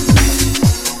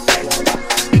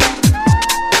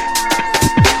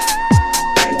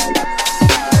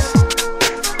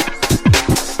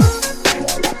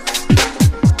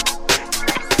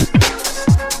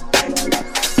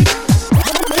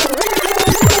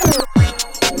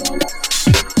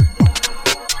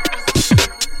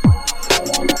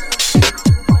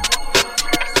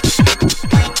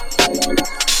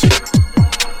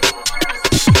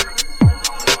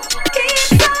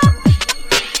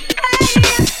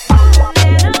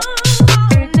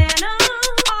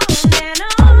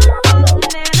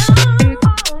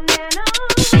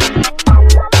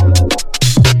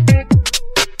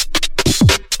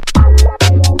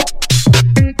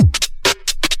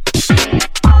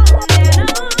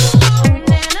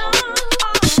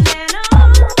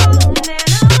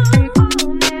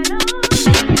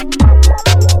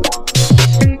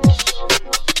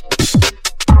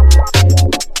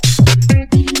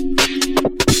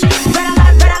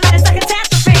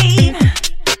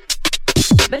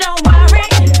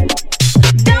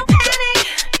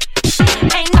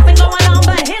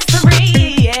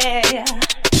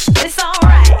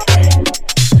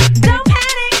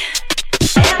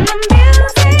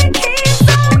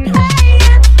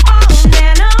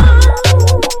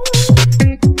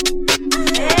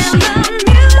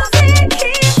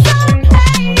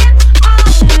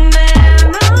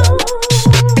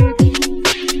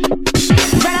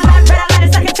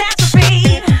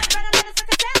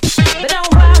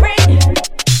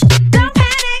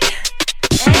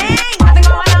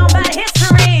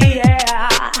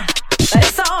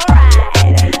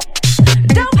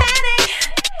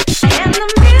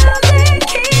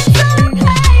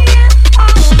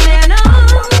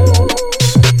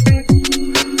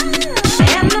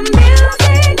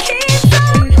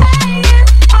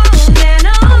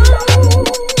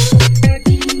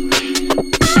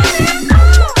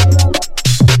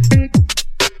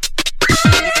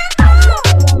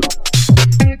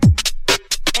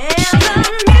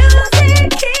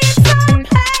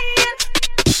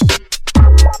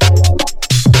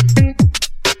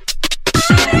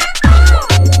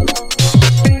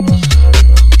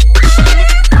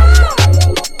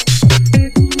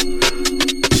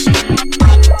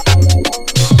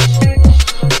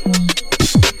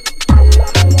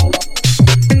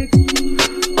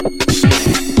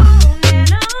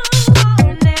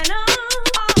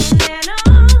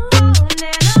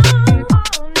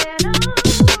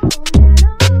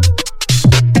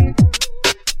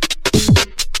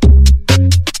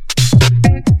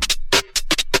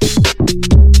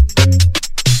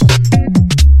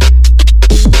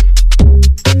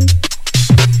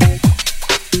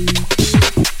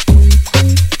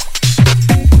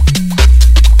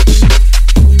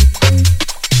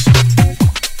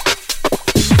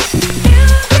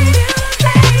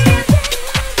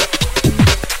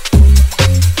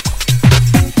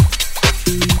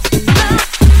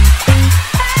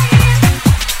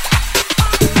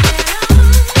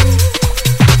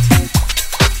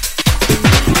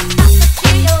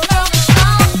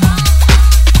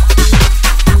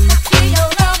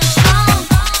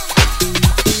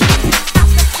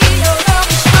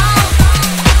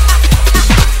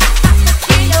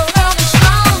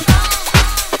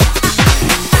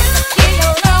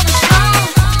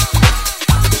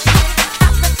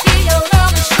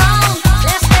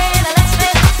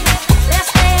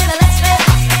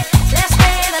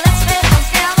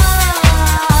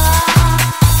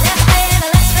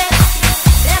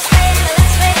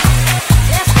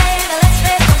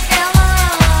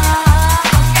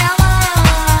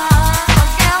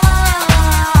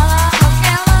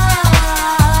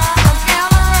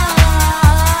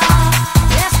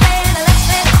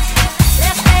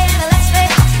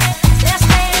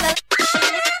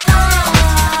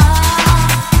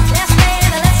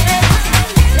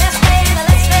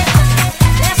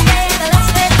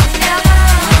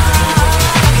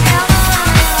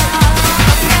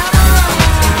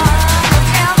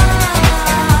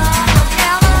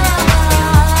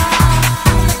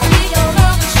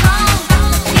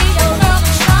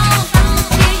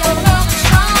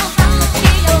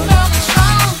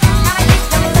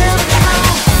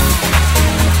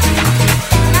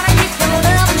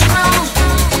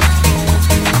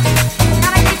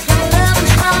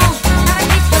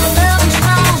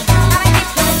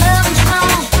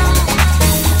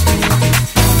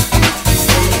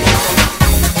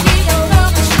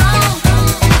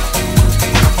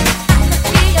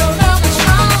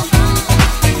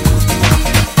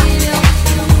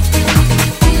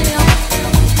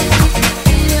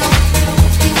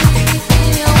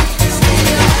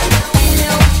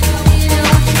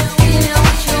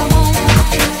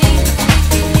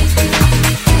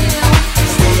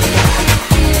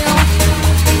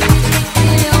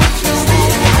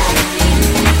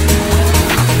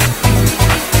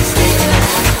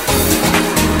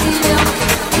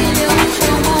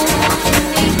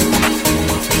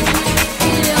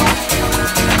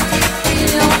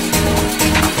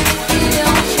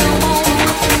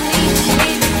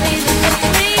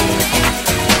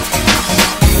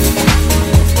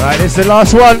 Alright, this is the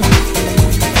last one.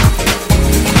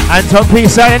 Anton P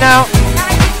signing out.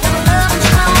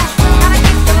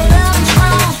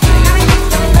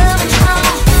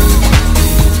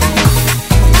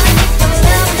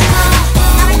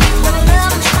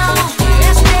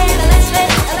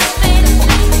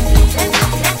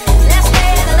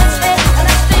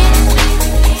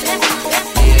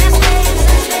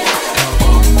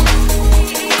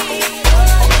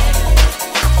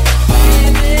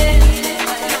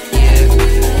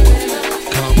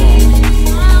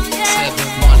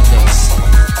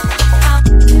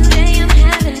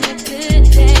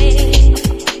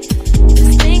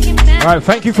 Alright,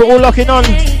 thank you for all locking on.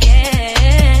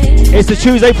 It's the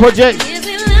Tuesday project.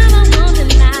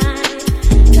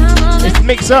 It's the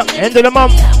mix up, end of the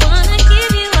month.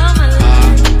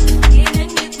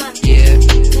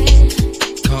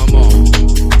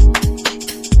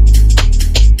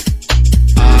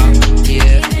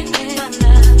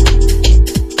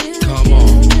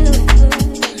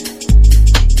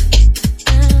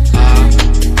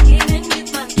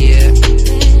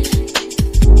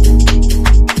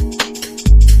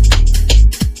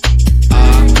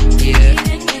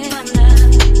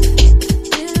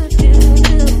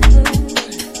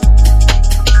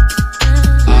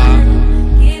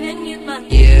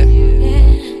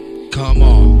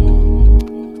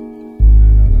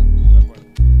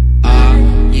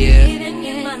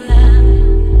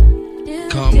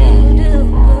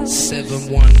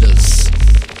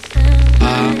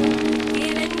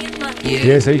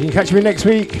 Yeah, so you can catch me next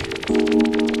week.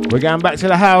 We're going back to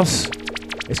the house.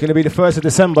 It's going to be the 1st of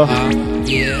December.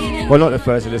 Well, not the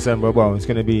 1st of December. Well, it's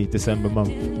going to be December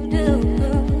month.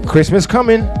 Christmas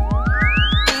coming.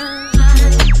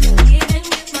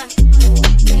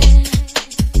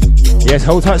 Yes,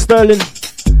 hold tight, Sterling.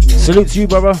 Salute to you,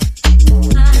 brother.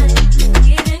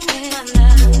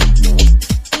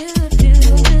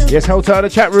 Yes, hold tight the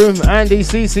chat room. Andy,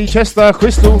 CC, Chester,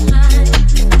 Crystal,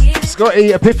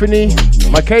 Scotty, Epiphany,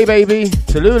 my K-Baby,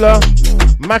 Tallulah,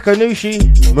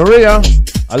 Makanushi, Maria.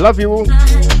 I love you all.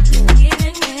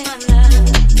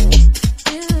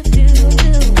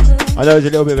 I know there's a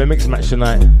little bit of a mixed match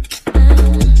tonight.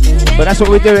 But that's what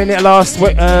we're doing at last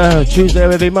Tuesday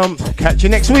of every month. Catch you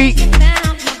next week.